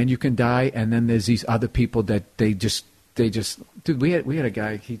understand you can die, and then there's these other people that they just. Dude, we had a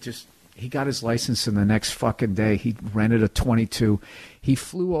guy. He got his license in the next fucking day. He rented a 22. He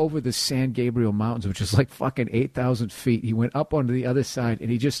flew over the San Gabriel Mountains, which is like fucking 8,000 feet. He went up onto the other side,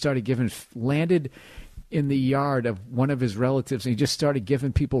 and he just started landed in the yard of one of his relatives, and he just started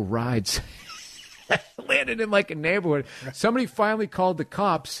giving people rides. Landed in like a neighborhood. Somebody finally called the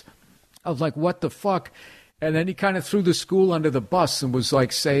cops. I was like, what the fuck? And then he kind of threw the school under the bus and was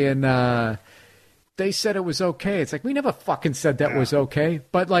like saying... they said it was okay. It's like, we never fucking said that was okay.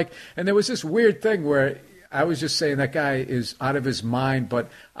 But like, and there was this weird thing where I was just saying that guy is out of his mind, but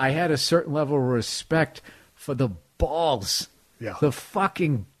I had a certain level of respect for the balls. Yeah. The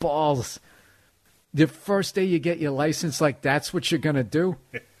fucking balls. The first day you get your license, like, that's what you're going to do.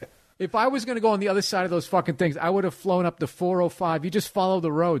 If I was going to go on the other side of those fucking things, I would have flown up the 405. You just follow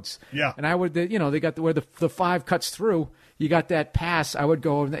the roads. Yeah. And I would, they got where the 5 cuts through. You got that pass. I would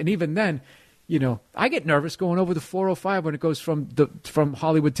go, and even then, I get nervous going over the 405 when it goes from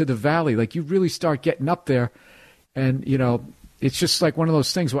Hollywood to the Valley. Like, you really start getting up there, and it's just like one of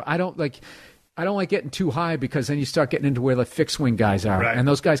those things where I don't like getting too high, because then you start getting into where the fixed wing guys are, right. And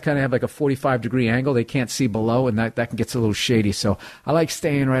those guys kind of have like a 45-degree angle. They can't see below, and that can get a little shady. So I like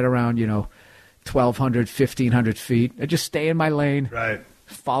staying right around 1,200, 1,500 feet. I just stay in my lane. Right.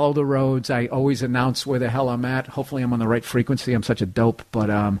 Follow the roads. I always announce where the hell I'm at. Hopefully I'm on the right frequency. I'm such a dope,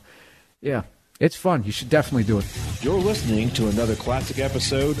 but yeah. It's fun. You should definitely do it. You're listening to another classic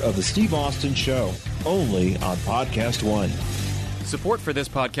episode of The Steve Austin Show, only on Podcast One. Support for this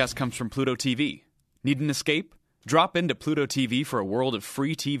podcast comes from Pluto TV. Need an escape? Drop into Pluto TV for a world of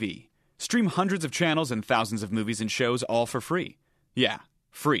free TV. Stream hundreds of channels and thousands of movies and shows all for free. Yeah,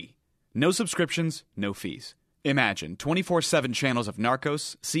 free. No subscriptions, no fees. Imagine 24/7 channels of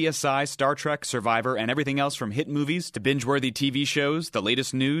Narcos, CSI, Star Trek, Survivor, and everything else from hit movies to binge-worthy TV shows, the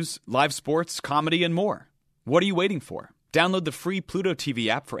latest news, live sports, comedy, and more. What are you waiting for? Download the free Pluto TV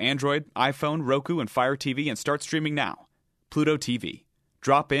app for Android, iPhone, Roku, and Fire TV and start streaming now. Pluto TV.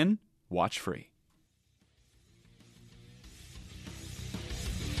 Drop in, watch free.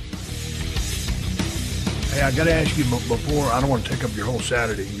 Hey, I got to ask you before, I don't want to take up your whole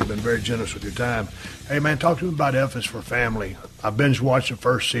Saturday. You've been very generous with your time. Hey, man, talk to me about F is for Family. I binge-watched the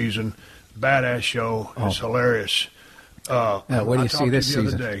first season. Badass show. It's hilarious. Where do you see this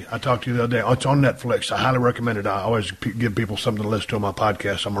season? I talked to you the other day. Oh, it's on Netflix. I highly recommend it. I always give people something to listen to on my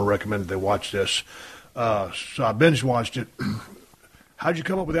podcast. I'm going to recommend that they watch this. So I binge-watched it. How'd you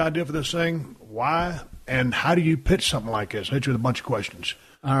come up with the idea for this thing? Why? And how do you pitch something like this? I hit you with a bunch of questions.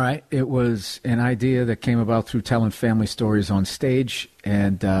 All right. It was an idea that came about through telling family stories on stage.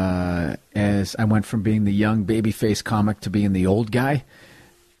 And as I went from being the young babyface comic to being the old guy,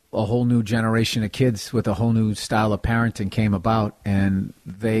 a whole new generation of kids with a whole new style of parenting came about. And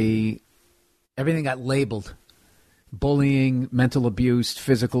everything got labeled. Bullying, mental abuse,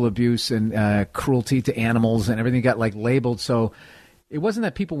 physical abuse, and cruelty to animals, and everything got labeled. So it wasn't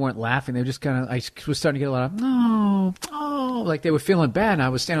that people weren't laughing. They were just I was starting to get a lot of, like they were feeling bad. And I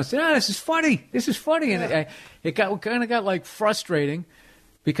was standing and saying, this is funny. This is funny. Yeah. And it got frustrating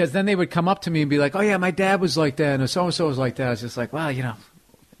because then they would come up to me and be like, oh, yeah, my dad was like that. And so-and-so was like that. I was just like, well,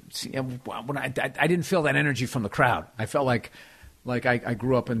 when I didn't feel that energy from the crowd. I felt like I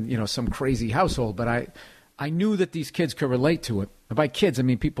grew up in, some crazy household, but I knew that these kids could relate to it. And by kids, I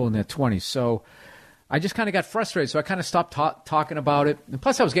mean people in their 20s. So I just kind of got frustrated. So I kind of stopped talking about it. And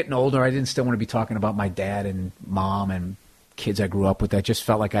plus, I was getting older. I didn't still want to be talking about my dad and mom and kids I grew up with. I just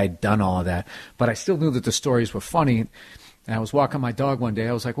felt like I had done all of that. But I still knew that the stories were funny. And I was walking my dog one day.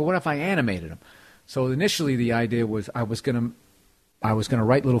 I was like, well, what if I animated them? So initially, the idea was I was gonna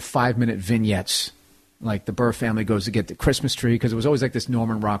write little 5-minute vignettes. Like the Burr family goes to get the Christmas tree, because it was always like this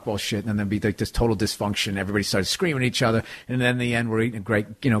Norman Rockwell shit, and then there'd be like this total dysfunction. Everybody started screaming at each other, and then in the end, we're eating a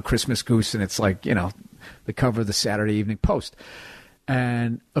great, Christmas goose, and it's like, the cover of the Saturday Evening Post.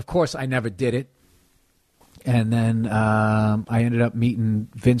 And of course, I never did it. And then I ended up meeting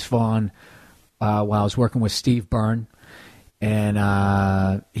Vince Vaughan while I was working with Steve Byrne,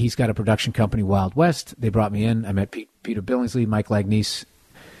 and he's got a production company, Wild West. They brought me in. I met Peter Billingsley, Mike Lagnese,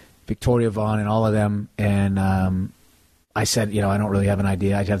 Victoria Vaughn, and all of them, and I said, I don't really have an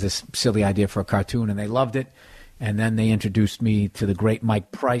idea. I have this silly idea for a cartoon, and they loved it. And then they introduced me to the great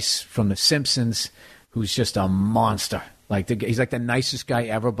Mike Price from The Simpsons, who's just a monster. He's like the nicest guy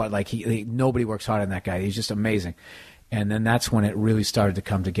ever, but nobody works hard on that guy. He's just amazing. And then that's when it really started to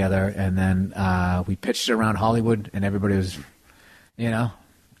come together. And then we pitched it around Hollywood, and everybody was,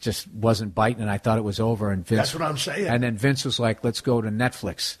 just wasn't biting, and I thought it was over. And Vince, that's what I'm saying. And then Vince was like, let's go to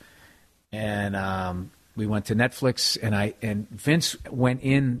Netflix. And we went to Netflix, and Vince went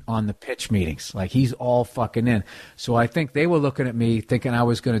in on the pitch meetings. He's all fucking in. So I think they were looking at me thinking I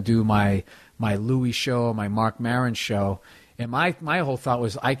was going to do my Louis show, my Mark Maron show. And my whole thought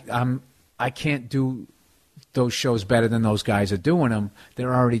was I can't do those shows better than those guys are doing them.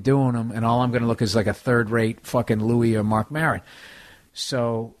 They're already doing them, and all I'm going to look is like a third-rate fucking Louis or Mark Maron.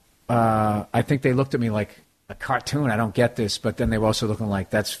 So I think they looked at me like a cartoon. I don't get this. But then they were also looking like,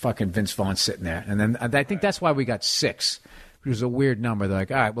 that's fucking Vince Vaughn sitting there. And then I think that's why we got 6. It was a weird number. They're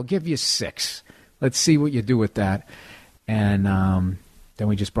like, all right, we'll give you 6. Let's see what you do with that. And then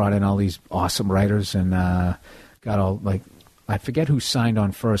we just brought in all these awesome writers and got all, I forget who signed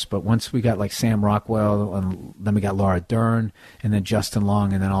on first, but once we got Sam Rockwell, and then we got Laura Dern, and then Justin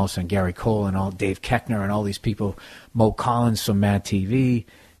Long, and then all of a sudden Gary Cole and all Dave Koechner and all these people, Mo Collins from Mad TV,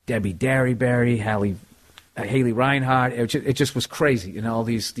 Debbie Derryberry, Haley Reinhardt. It just was crazy. All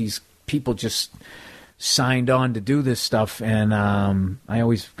these people just signed on to do this stuff, and I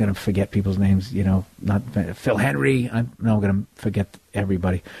always going to forget people's names, not Phil Henry. I'm going to forget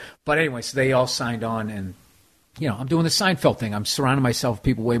everybody. But anyway, so they all signed on, and I'm doing the Seinfeld thing. I'm surrounding myself with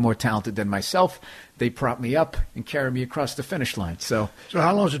people way more talented than myself. They prop me up and carry me across the finish line. So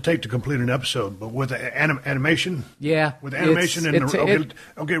how long does it take to complete an episode? But with animation? Yeah. With animation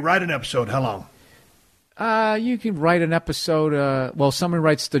write an episode. How long? You can write an episode. Someone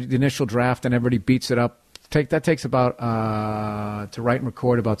writes the initial draft and everybody beats it up. That takes about to write and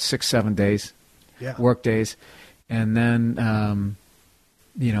record about 6-7 days. work days. And then,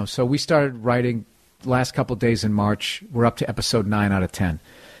 so we started writing the last couple of days in March. We're up to episode 9 out of 10.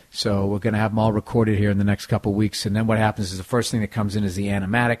 So we're going to have them all recorded here in the next couple of weeks. And then what happens is the first thing that comes in is the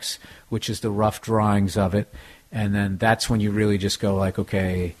animatics, which is the rough drawings of it. And then that's when you really just go like,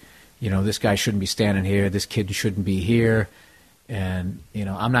 okay, this guy shouldn't be standing here. This kid shouldn't be here. And,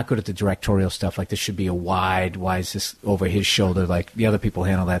 I'm not good at the directorial stuff. Like, this should be a wide. Why is this over his shoulder? Like, the other people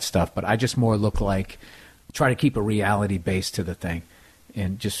handle that stuff. But I just more look like, try to keep a reality base to the thing.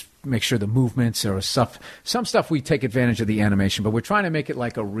 And just make sure the movements or stuff. Some stuff we take advantage of the animation, but we're trying to make it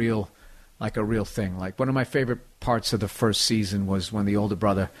like a real thing. Like, one of my favorite parts of the first season was when the older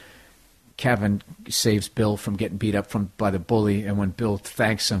brother, Kevin, saves Bill from getting beat up by the bully, and when Bill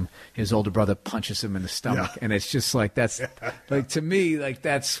thanks him, his older brother punches him in the stomach, and it's just like that's like, to me, like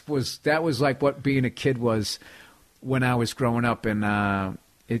that was like what being a kid was when I was growing up. And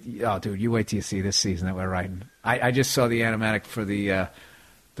dude, you wait till you see this season that we're writing. I just saw the animatic for the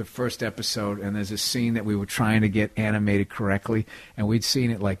first episode, and there's a scene that we were trying to get animated correctly, and we'd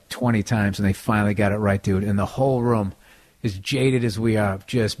seen it like 20 times, and they finally got it right, dude. And the whole room, as jaded as we are,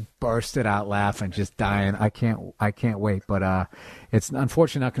 just bursted out laughing, just dying. I can't wait. But it's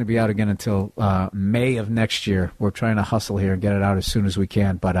unfortunately not going to be out again until May of next year. We're trying to hustle here and get it out as soon as we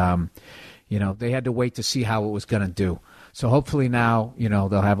can. But they had to wait to see how it was going to do. So hopefully now,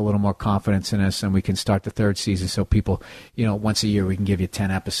 they'll have a little more confidence in us, and we can start the third season. So people, once a year we can give you 10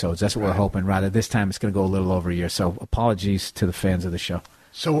 episodes. That's what we're hoping. Rather, this time it's going to go a little over a year. So apologies to the fans of the show.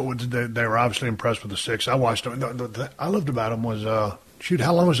 So they were obviously impressed with the 6. I watched them. I loved about them was,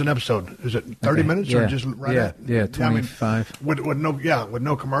 how long was an episode? Is it 30 minutes or just right at? Yeah, 25. With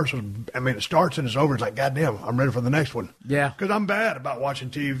no commercials. I mean, it starts and it's over. It's like, goddamn, I'm ready for the next one. Yeah. Because I'm bad about watching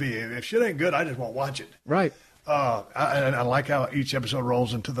TV. If shit ain't good, I just won't watch it. Right. I like how each episode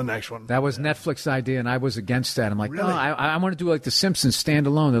rolls into the next one. That was Netflix's idea, and I was against that. I'm like, really? No, I want to do like The Simpsons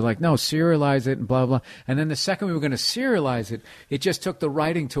standalone. They're like, no, serialize it and blah, blah. And then the second we were going to serialize it, it just took the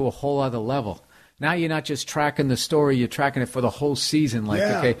writing to a whole other level. Now you're not just tracking the story, you're tracking it for the whole season. Like,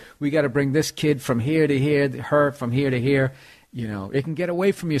 okay, we got to bring this kid from here to here, her from here to here. It can get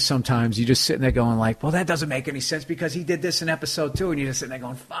away from you sometimes. You're just sitting there going like, well, that doesn't make any sense because he did this in episode 2, and you're just sitting there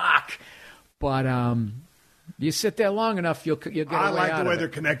going, fuck. But you sit there long enough, you'll get away out of it. I like the way they're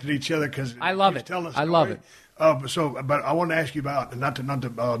connected to each other because I love it. I love it. But I want to ask you about, not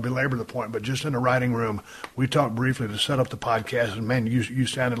to belabor the point, but just in the writing room, we talked briefly to set up the podcast, and man, you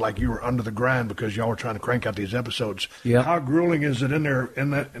sounded like you were under the grind because y'all were trying to crank out these episodes. Yeah. How grueling is it in there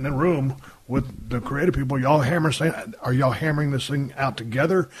in the room with the creative people? Are y'all hammering this thing out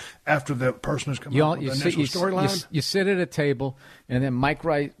together after the person has come up with the initial storyline? You sit at a table, and then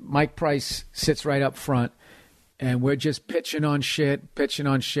Mike Price sits right up front. And we're just pitching on shit,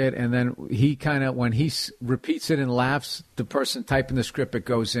 and then he kind of, when he repeats it and laughs, the person typing the script, it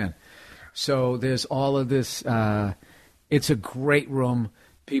goes in. So there's all of this. It's a great room.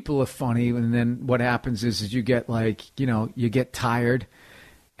 People are funny, and then what happens is you get you get tired,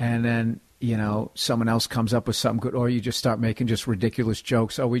 and then someone else comes up with something good, or you just start making just ridiculous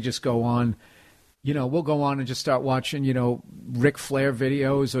jokes, or we just go on. We'll go on and just start watching, Ric Flair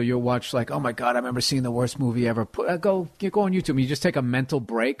videos, or you'll watch like, oh my God, I remember seeing the worst movie ever. You go on YouTube and you just take a mental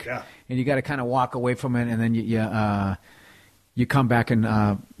break, and you got to kind of walk away from it, and then you come back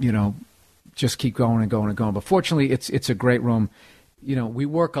and just keep going and going and going. But fortunately, it's a great room. We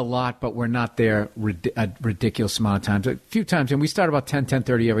work a lot, but we're not there a ridiculous amount of times. A few times, and we start about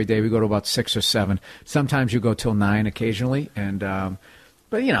 10:30 every day. We go to about 6 or 7. Sometimes you go till 9 occasionally, and.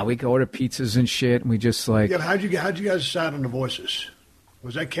 But, we go order pizzas and shit, and we just like... Yeah, how'd you guys decide on the voices?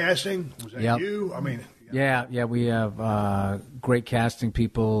 Was that casting? Was that you? I mean... Yeah, we have great casting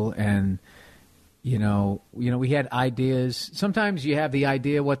people, and, we had ideas. Sometimes you have the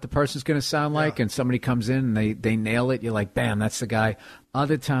idea what the person's going to sound like, and somebody comes in and they nail it. You're like, bam, that's the guy.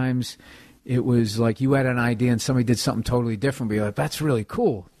 Other times, it was like you had an idea and somebody did something totally different, but you're like, that's really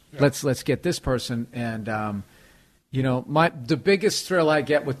cool. Yeah. Let's get this person, and... the biggest thrill I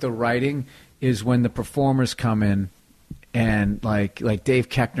get with the writing is when the performers come in, and like Dave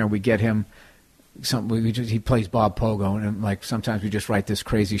Koechner, we get him. He plays Bob Pogo, and like sometimes we just write this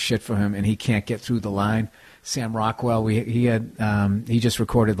crazy shit for him, and he can't get through the line. Sam Rockwell, he just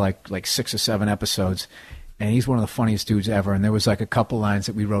recorded like 6 or 7 episodes, and he's one of the funniest dudes ever. And there was like a couple lines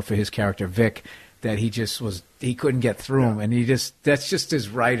that we wrote for his character Vic that he couldn't get through them, and that's just his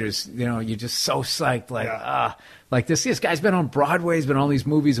writers. You're just so psyched, like this guy's been on Broadway, he's been on all these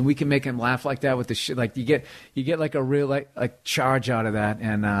movies, and we can make him laugh like that with the shit. Like you get like a real like charge out of that,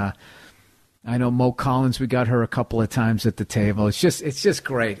 and I know Mo Collins, we got her a couple of times at the table. It's just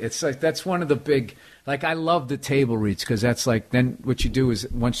great. It's like, that's one of the big, like, I love the table reads, because that's like, then what you do is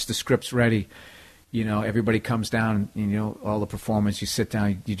once the script's ready, you know, everybody comes down, you know, all the performers, you sit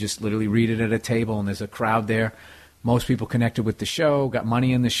down, you just literally read it at a table, and there's a crowd there. Most people connected with the show, got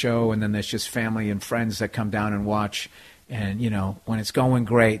money in the show, and then there's just family and friends that come down and watch. And, you know, when it's going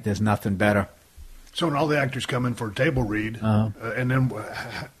great, there's nothing better. So when all the actors come in for a table read, and then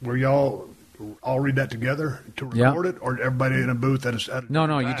were y'all all read that together to record it, or everybody in a booth at a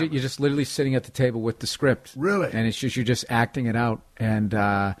No, you're just literally sitting at the table with the script. Really? And it's just, you're just acting it out. And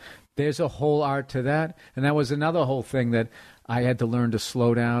there's a whole art to that. And that was another whole thing that I had to learn to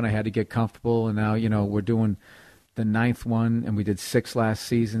slow down. I had to get comfortable. And now, you know, we're doing the 9th one, and we did 6 last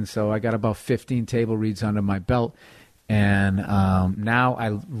season. So I got about 15 table reads under my belt. And now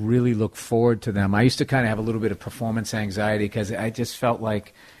I really look forward to them. I used to kind of have a little bit of performance anxiety, because I just felt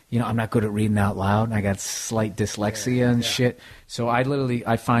like, you know, I'm not good at reading out loud, and I got slight dyslexia and shit. So I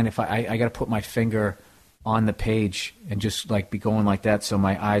find if I got to put my finger on the page and just like be going like that, so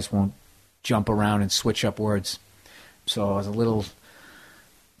my eyes won't jump around and switch up words. So I was a little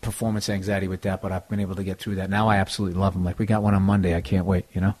performance anxiety with that, but I've been able to get through that. Now I absolutely love them. Like, we got one on Monday. I can't wait,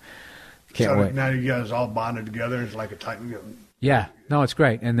 you know? Can't wait. Now you guys all bonded together. It's like a tight. Yeah, no, it's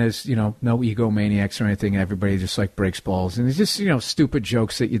great. And there's, you know, no egomaniacs or anything. Everybody just like breaks balls. And it's just, you know, stupid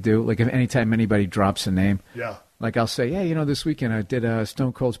jokes that you do. Like, if anytime anybody drops a name, like I'll say, yeah, you know, this weekend I did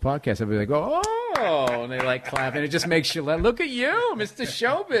Stone Cold's podcast. Everybody like, oh, and they like clap. And it just makes you look at you, Mr.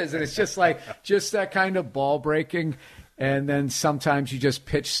 Showbiz. And it's just like, just that kind of ball breaking. And then sometimes you just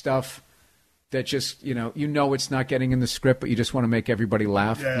pitch stuff that just, you know it's not getting in the script, but you just want to make everybody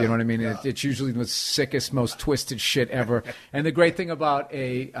laugh. Yeah, you know what I mean? Yeah. It's usually the sickest, most twisted shit ever. And the great thing about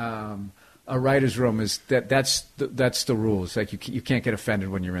a writer's room is that's the rules. Like, you can't get offended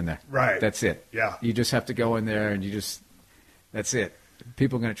when you're in there. Right. That's it. Yeah. You just have to go in there, and that's it.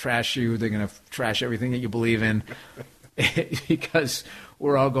 People are going to trash you. They're going to trash everything that you believe in. Because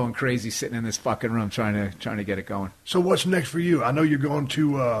we're all going crazy sitting in this fucking room trying to get it going. So what's next for you? I know you're going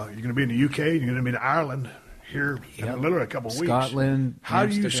to you're going to be in the UK. You're going to be in Ireland here in literally a couple of weeks. Scotland. How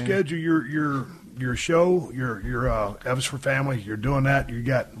Amsterdam. do you schedule your show? Your Elvis for Family. You're doing that. You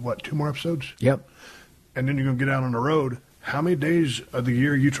got what, 2 more episodes? Yep. And then you're going to get out on the road. How many days of the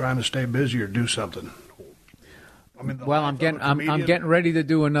year are you trying to stay busy or do something? I mean, well, I'm getting ready to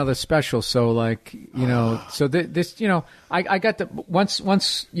do another special. So, like, you know, so this, you know, I got the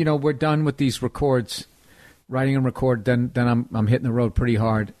once you know, we're done with these records, writing and record, then I'm hitting the road pretty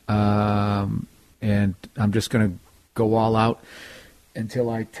hard, and I'm just gonna go all out until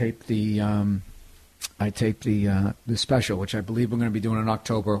I tape the special, which I believe we're going to be doing in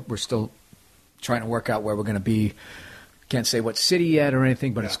October. We're still trying to work out where we're going to be. Can't say what city yet or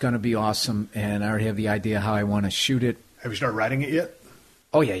anything, but it's going to be awesome, and I already have the idea how I want to shoot it. Have you started writing it yet?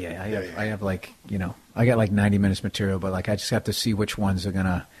 Oh, yeah. I have like, you know, I got like 90 minutes material, but like I just have to see which ones are going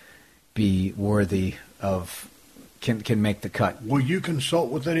to be worthy of, can make the cut. Will you consult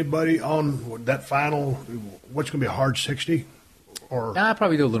with anybody on that final, what's going to be a hard 60? Or I'll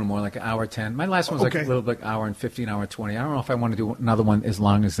probably do a little more, like an hour 10. My last one was like a little bit hour and 15, hour 20. I don't know if I want to do another one as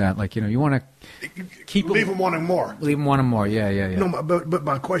long as that. Like, you know, you want to keep leave them wanting more. Leave them wanting more. Yeah. No, but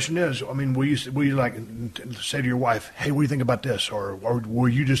my question is, I mean, will you like say to your wife, "Hey, what do you think about this?" Or will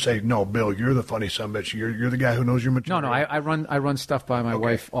you just say, "No, Bill, you're the funny son of a bitch. You're the guy who knows your material." No. I run stuff by my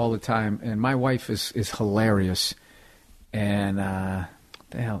wife all the time, and my wife is hilarious, and.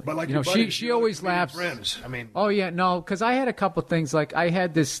 The hell? But like, you know, she always laughs. Friends. I mean, oh yeah, no, because I had a couple things. Like, I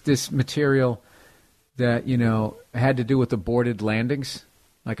had this material that, you know, had to do with aborted landings.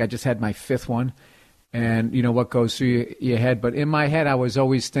 Like, I just had my 5th one, and you know what goes through your head. But in my head, I was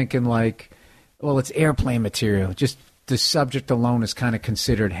always thinking like, well, it's airplane material. Just the subject alone is kind of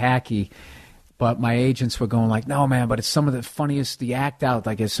considered hacky. But my agents were going like, no, man, but it's some of the funniest. The act out,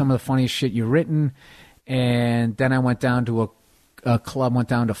 like, it's some of the funniest shit you've written. And then I went down to a club, went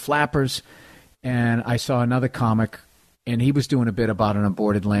down to Flappers, and I saw another comic, and he was doing a bit about an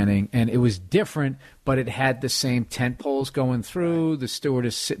aborted landing, and it was different, but it had the same tent poles going through, the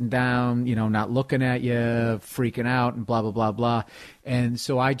stewardess sitting down, you know, not looking at you, freaking out, and blah, blah, blah, blah. And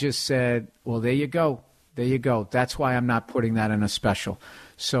so I just said, well, there you go. That's why I'm not putting that in a special.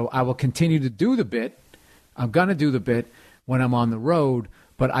 So I will continue to do the bit. I'm going to do the bit when I'm on the road,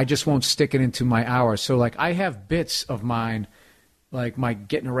 but I just won't stick it into my hour. So, like, I have bits of mine, like my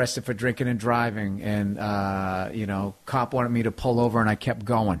getting arrested for drinking and driving, and, you know, cop wanted me to pull over and I kept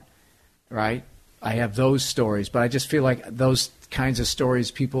going, right? I have those stories, but I just feel like those kinds of stories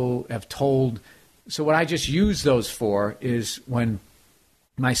people have told. So what I just use those for is when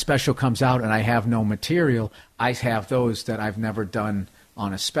my special comes out and I have no material, I have those that I've never done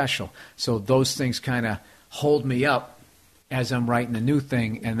on a special. So those things kind of hold me up as I'm writing a new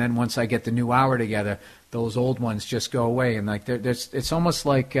thing, and then once I get the new hour together, those old ones just go away, and like it's almost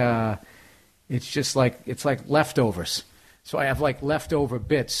like it's like leftovers. So I have like leftover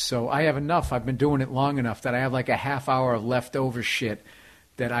bits. So I have enough. I've been doing it long enough that I have like a half hour of leftover shit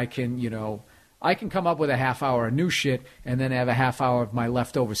that I can, I can come up with a half hour of new shit, and then have a half hour of my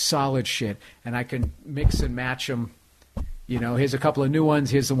leftover solid shit, and I can mix and match them. Here's a couple of new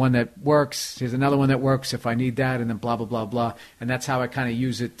ones. Here's the one that works. Here's another one that works if I need that, and then blah, blah, blah, blah. And that's how I kind of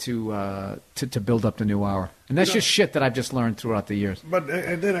use it to build up the new hour. And that's just shit that I've just learned throughout the years. But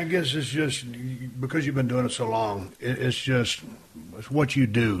and then I guess it's just because you've been doing it so long, it's what you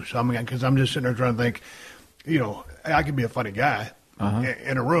do. So, I mean, because I'm just sitting there trying to think, I could be a funny guy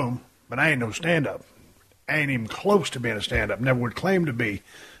in a room, but I ain't no stand-up. I ain't even close to being a stand-up. Never would claim to be.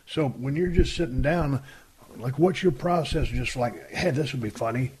 So when you're just sitting down, like, what's your process? Just like, hey, this would be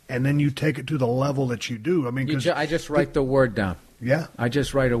funny, and then you take it to the level that you do. I mean, I just write the word down. Yeah, I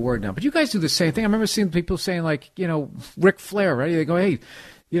just write a word down. But you guys do the same thing. I remember seeing people saying, like, Ric Flair, right? They go, hey,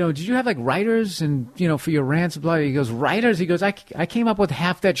 did you have like writers and for your rants and blah? He goes, writers. He goes, I came up with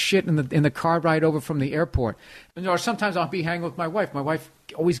half that shit in the car ride over from the airport. Or sometimes I'll be hanging with my wife. My wife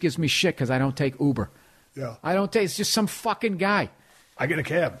always gives me shit because I don't take Uber. Yeah, I don't take. It's just some fucking guy. I get a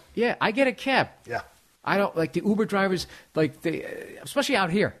cab. Yeah, I get a cab. Yeah. I don't like the Uber drivers, especially out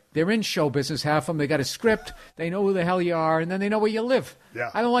here. They're in show business, half of them. They got a script. They know who the hell you are, and then they know where you live.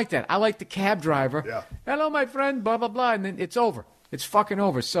 Yeah. I don't like that. I like the cab driver. Yeah. Hello, my friend, blah, blah, blah, and then it's over. It's fucking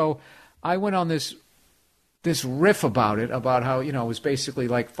over. So I went on this riff about it, about how, it was basically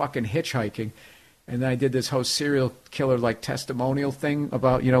like fucking hitchhiking. And then I did this whole serial killer like testimonial thing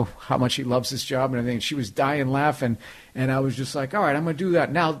about, how much he loves his job and everything. She was dying laughing, and I was just like, all right, I'm going to do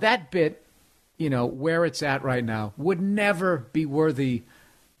that. Now, that bit, where it's at right now would never be worthy.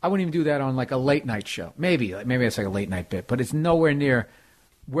 I wouldn't even do that on like a late night show. Maybe it's like a late night bit, but it's nowhere near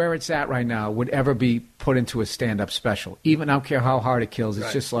where it's at right now would ever be put into a stand-up special. Even I don't care how hard it kills. It's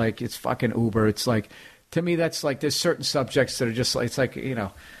right. Just like, it's fucking Uber. It's like, to me, that's like, there's certain subjects that are just like, it's like,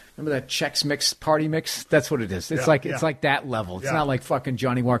 remember that Chex Mix party mix? That's what it is. It's it's like that level. It's not like fucking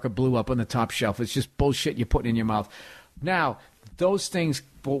Johnny Walker Blue up on the top shelf. It's just bullshit you're putting in your mouth. Now, those things,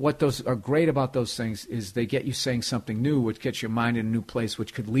 but what those are great about those things is they get you saying something new, which gets your mind in a new place,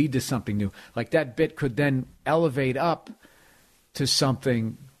 which could lead to something new. Like that bit could then elevate up to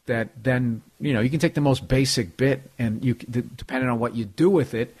something that then, you can take the most basic bit and you, depending on what you do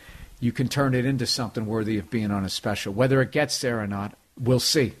with it, you can turn it into something worthy of being on a special. Whether it gets there or not, we'll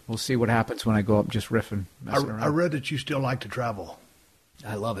see. We'll see what happens when I go up just riffing, messing around. I read that you still like to travel.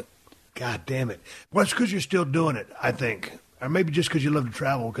 I love it. God damn it. Well, it's because you're still doing it, I think. Or maybe just because you love to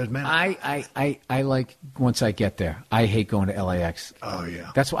travel, because, man. I like, once I get there, I hate going to LAX. Oh, yeah.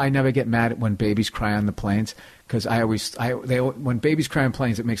 That's why I never get mad when babies cry on the planes, because when babies cry on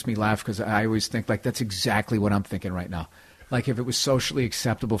planes, it makes me laugh, because I always think, like, that's exactly what I'm thinking right now. Like, if it was socially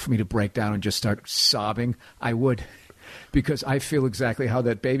acceptable for me to break down and just start sobbing, I would. Because I feel exactly how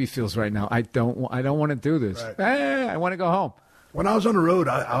that baby feels right now. I don't want to do this. Right. I want to go home. When I was on the road,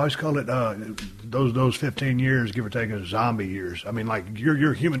 I always call it those 15 years, give or take, as zombie years. I mean, like,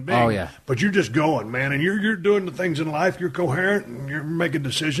 you're a human being. Oh, yeah. But you're just going, man, and you're doing the things in life. You're coherent, and you're making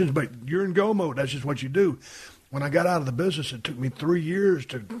decisions, but you're in go mode. That's just what you do. When I got out of the business, it took me 3 years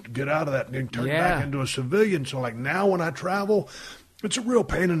to get out of that and turn back into a civilian. So, like, now when I travel, it's a real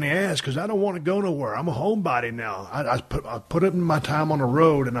pain in the ass because I don't want to go nowhere. I'm a homebody now. I put in my time on the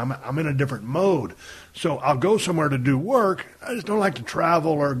road, and I'm in a different mode. So I'll go somewhere to do work. I just don't like to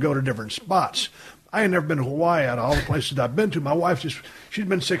travel or go to different spots. I ain't never been to Hawaii out of all the places I've been to. My wife she's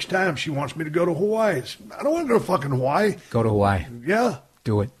been 6 times. She wants me to go to Hawaii. I don't want to go to fucking Hawaii. Go to Hawaii. Yeah.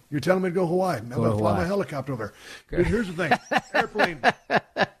 Do it. You're telling me to go to Hawaii. I'm going to fly my helicopter over there. Dude, here's the thing. Airplane.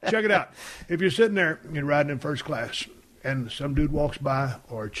 Check it out. If you're sitting there, you're riding in first class, and some dude walks by,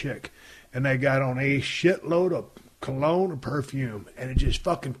 or a chick, and they got on a shitload of cologne or perfume, and it just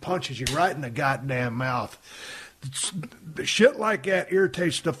fucking punches you right in the goddamn mouth. The shit like that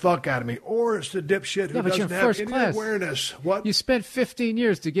irritates the fuck out of me. Or it's the dipshit who doesn't have any awareness. What? You spent 15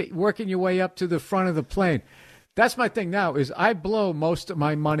 years to get working your way up to the front of the plane. That's my thing now, is I blow most of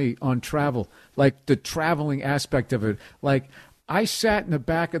my money on travel, like the traveling aspect of it. Like, I sat in the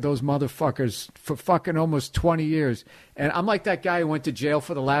back of those motherfuckers for fucking almost 20 years, and I'm like that guy who went to jail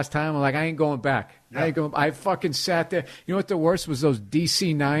for the last time. I'm like, I ain't going back. Yeah. I fucking sat there. You know what the worst was? Those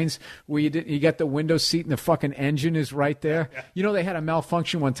DC-9s where you get the window seat and the fucking engine is right there. Yeah. You know, they had a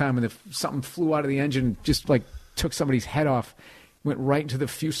malfunction one time and something flew out of the engine and just like took somebody's head off. went right into the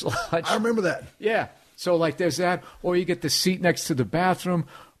fuselage. I remember that. Yeah. So, like, there's that. Or you get the seat next to the bathroom.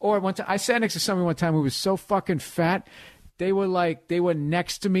 Or I sat next to somebody one time who was so fucking fat. They were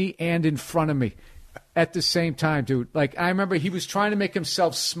next to me and in front of me at the same time, dude. Like, I remember he was trying to make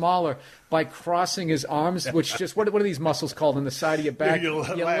himself smaller by crossing his arms, which just, what are these muscles called on the side of your back? Your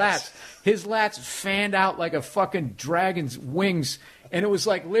lats. His lats fanned out like a fucking dragon's wings. And it was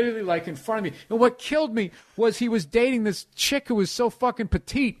like literally like in front of me. And what killed me was he was dating this chick who was so fucking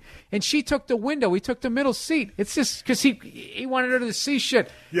petite. And she took the window. He took the middle seat. It's just because he wanted her to see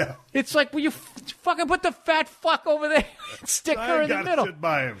shit. Yeah. It's like, will you fucking put the fat fuck over there and stick her in the middle? Sit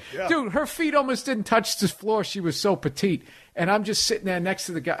by him. Yeah. Dude, her feet almost didn't touch the floor. She was so petite. And I'm just sitting there next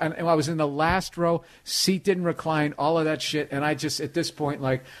to the guy. And I was in the last row. Seat didn't recline. All of that shit. And I just, at this point,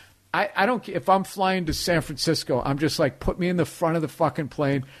 like, I don't care if I'm flying to San Francisco. I'm just like, put me in the front of the fucking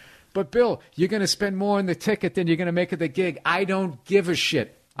plane. But, Bill, you're going to spend more on the ticket than you're going to make at the gig. I don't give a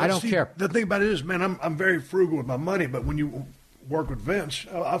shit. I don't care. The thing about it is, man, I'm very frugal with my money. But when you work with Vince,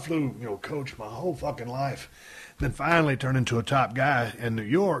 I flew, coach my whole fucking life. Then finally turned into a top guy in New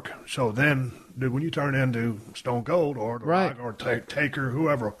York. So then, dude, when you turn into Stone Cold or The Rock or Taker,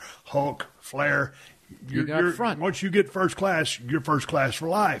 whoever, Hulk, Flair, you're front. Once you get first class, you're first class for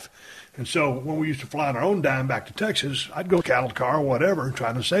life. And so when we used to fly on our own dime back to Texas, I'd go cattle car or whatever,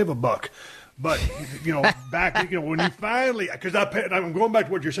 trying to save a buck. But, back, when you finally, because I'm going back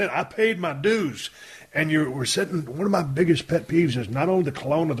to what you're saying, I paid my dues. And we're sitting, one of my biggest pet peeves is not only the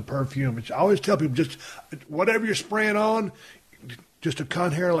cologne or the perfume. I always tell people, just whatever you're spraying on, just a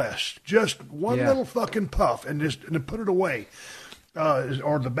cunt hair less. Just one little fucking puff and then put it away.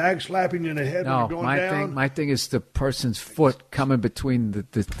 Or the bag slapping you in the head when you're going down. My thing is the person's foot coming between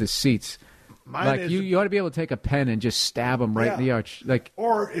the seats. Mine you ought to be able to take a pen and just stab them right in the arch.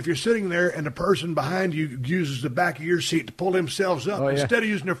 Or if you're sitting there and the person behind you uses the back of your seat to pull themselves up instead of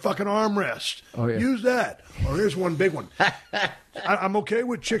using their fucking armrest. Use that. Or here's one big one. I'm okay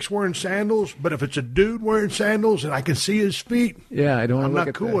with chicks wearing sandals, but if it's a dude wearing sandals and I can see his feet, I'm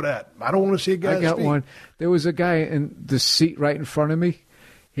not cool with that. I don't want to see a guy's feet. I got one. There was a guy in the seat right in front of me.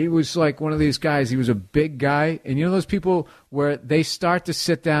 He was like one of these guys. He was a big guy. And you know those people where they start to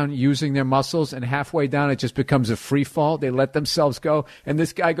sit down using their muscles and halfway down it just becomes a free fall? They let themselves go. And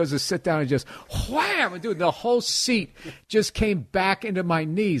this guy goes to sit down and just wham! And dude, the whole seat just came back into my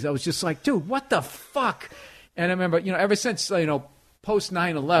knees. I was just like, dude, what the fuck? And I remember, ever since, post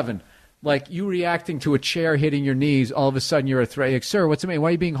 9/11, like you reacting to a chair hitting your knees, all of a sudden you're a threat. Like, sir, what's the matter? Why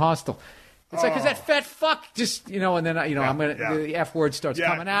are you being hostile? It's like, because that fat fuck just, and then, I'm going to, the F word starts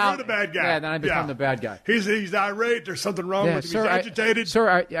coming out. You're the bad guy. Yeah, then I become the bad guy. He's irate. There's something wrong with him. Sir, he's agitated.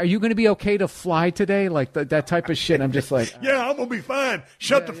 Sir, are you going to be okay to fly today? Like that type of shit. I'm just like. I'm going to be fine.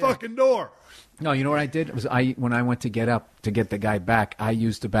 Shut the fucking door. No, you know what I did? When I went to get up to get the guy back, I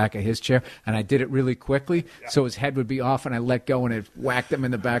used the back of his chair, and I did it really quickly so his head would be off, and I let go, and it whacked him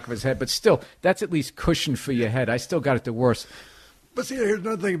in the back of his head. But still, that's at least cushion for your head. I still got it the worst. But see, here's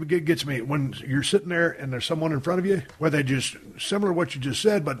another thing that gets me. When you're sitting there and there's someone in front of you where they just, similar to what you just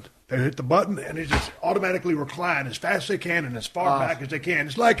said, but they hit the button and they just automatically recline as fast as they can and as far back as they can.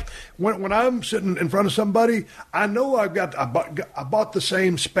 It's like when I'm sitting in front of somebody, I know I bought the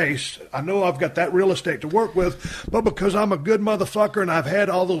same space. I know I've got that real estate to work with, but because I'm a good motherfucker and I've had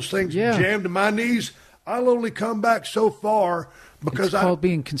all those things jammed to my knees, I'll only come back so far. Because it's called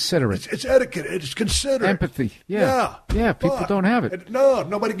being considerate. It's etiquette. It's considerate. Empathy. Yeah. People don't have it. No,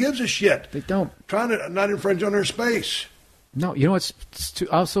 nobody gives a shit. They don't. Trying to not infringe on their space. No, you know what's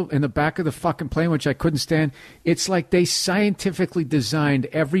also in the back of the fucking plane, which I couldn't stand. It's like they scientifically designed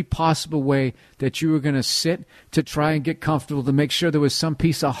every possible way that you were going to sit to try and get comfortable to make sure there was some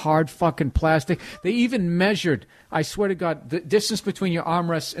piece of hard fucking plastic. They even measured, I swear to God, the distance between your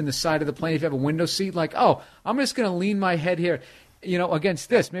armrests and the side of the plane if you have a window seat. Like, I'm just going to lean my head here. Against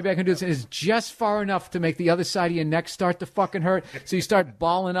this. Maybe I can do this. It's just far enough to make the other side of your neck start to fucking hurt. So you start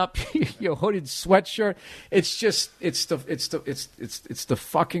balling up your hooded sweatshirt. It's the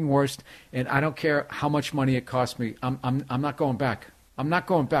fucking worst. And I don't care how much money it costs me. I'm not going back. I'm not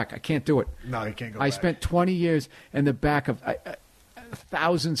going back. I can't do it. No, you can't go back. I spent 20 years in the back of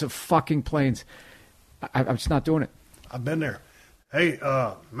thousands of fucking planes. I'm just not doing it. I've been there. Hey,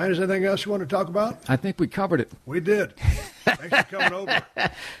 man, is there anything else you want to talk about? I think we covered it. We did. Thanks for coming over.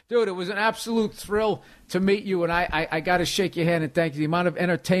 Dude, it was an absolute thrill to meet you, and I got to shake your hand and thank you. The amount of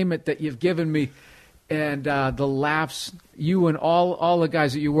entertainment that you've given me and the laughs, you and all the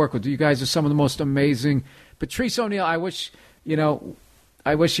guys that you work with. You guys are some of the most amazing. Patrice O'Neal, I wish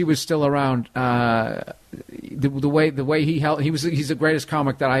he was still around. The way he held, he's the greatest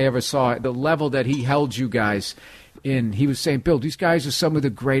comic that I ever saw. The level that he held you guys And he was saying, Bill, these guys are some of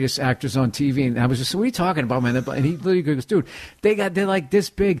the greatest actors on TV. And I was just, what are you talking about, man? And he literally goes, dude, they're like this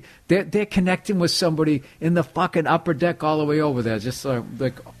big. They're connecting with somebody in the fucking upper deck all the way over there. Just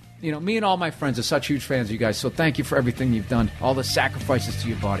like, you know, me and all my friends are such huge fans of you guys. So thank you for everything you've done, all the sacrifices to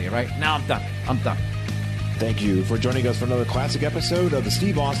your body, all right? Now I'm done. Thank you for joining us for another classic episode of The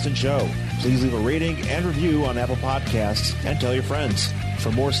Steve Austin Show. Please leave a rating and review on Apple Podcasts and tell your friends.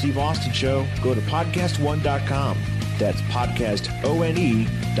 For more Steve Austin Show, go to PodcastOne.com. That's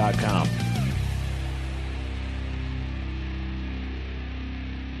PodcastOne.com.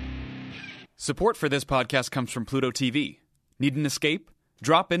 Support for this podcast comes from Pluto TV. Need an escape?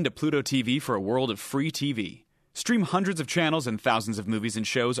 Drop into Pluto TV for a world of free TV. Stream hundreds of channels and thousands of movies and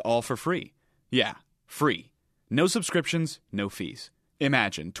shows all for free. Yeah, free. No subscriptions, no fees.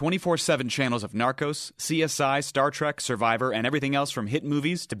 Imagine 24/7 channels of Narcos, CSI, Star Trek, Survivor, and everything else from hit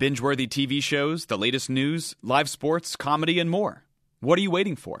movies to binge-worthy TV shows, the latest news, live sports, comedy, and more. What are you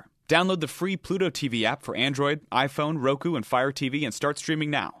waiting for? Download the free Pluto TV app for Android, iPhone, Roku, and Fire TV and start streaming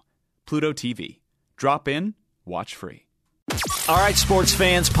now. Pluto TV. Drop in, watch free. All right, sports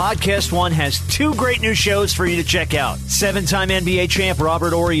fans, Podcast One has two great new shows for you to check out. 7-time NBA champ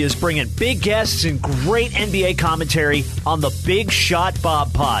Robert Horry is bringing big guests and great NBA commentary on the Big Shot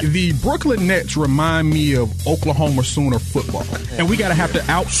Bob Pod. The Brooklyn Nets remind me of Oklahoma Sooner football. And we got to have to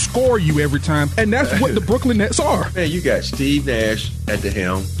outscore you every time. And that's what the Brooklyn Nets are. Man, you got Steve Nash at the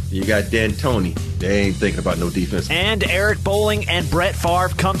helm. You got D'Antoni. They ain't thinking about no defense. And Eric Bowling and Brett Favre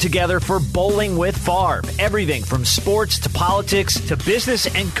come together for Bowling with Favre. Everything from sports to politics to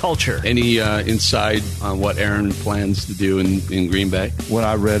business and culture. Any insight on what Aaron plans to do in Green Bay? What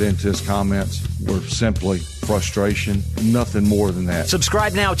I read into his comments were simply frustration, nothing more than that.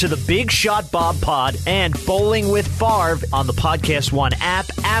 Subscribe now to the Big Shot Bob Pod and Bowling with Favre on the Podcast One app,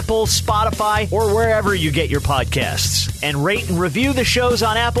 Apple, Spotify, or wherever you get your podcasts. And rate and review the shows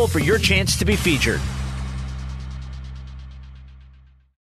on Apple for your chance to be featured.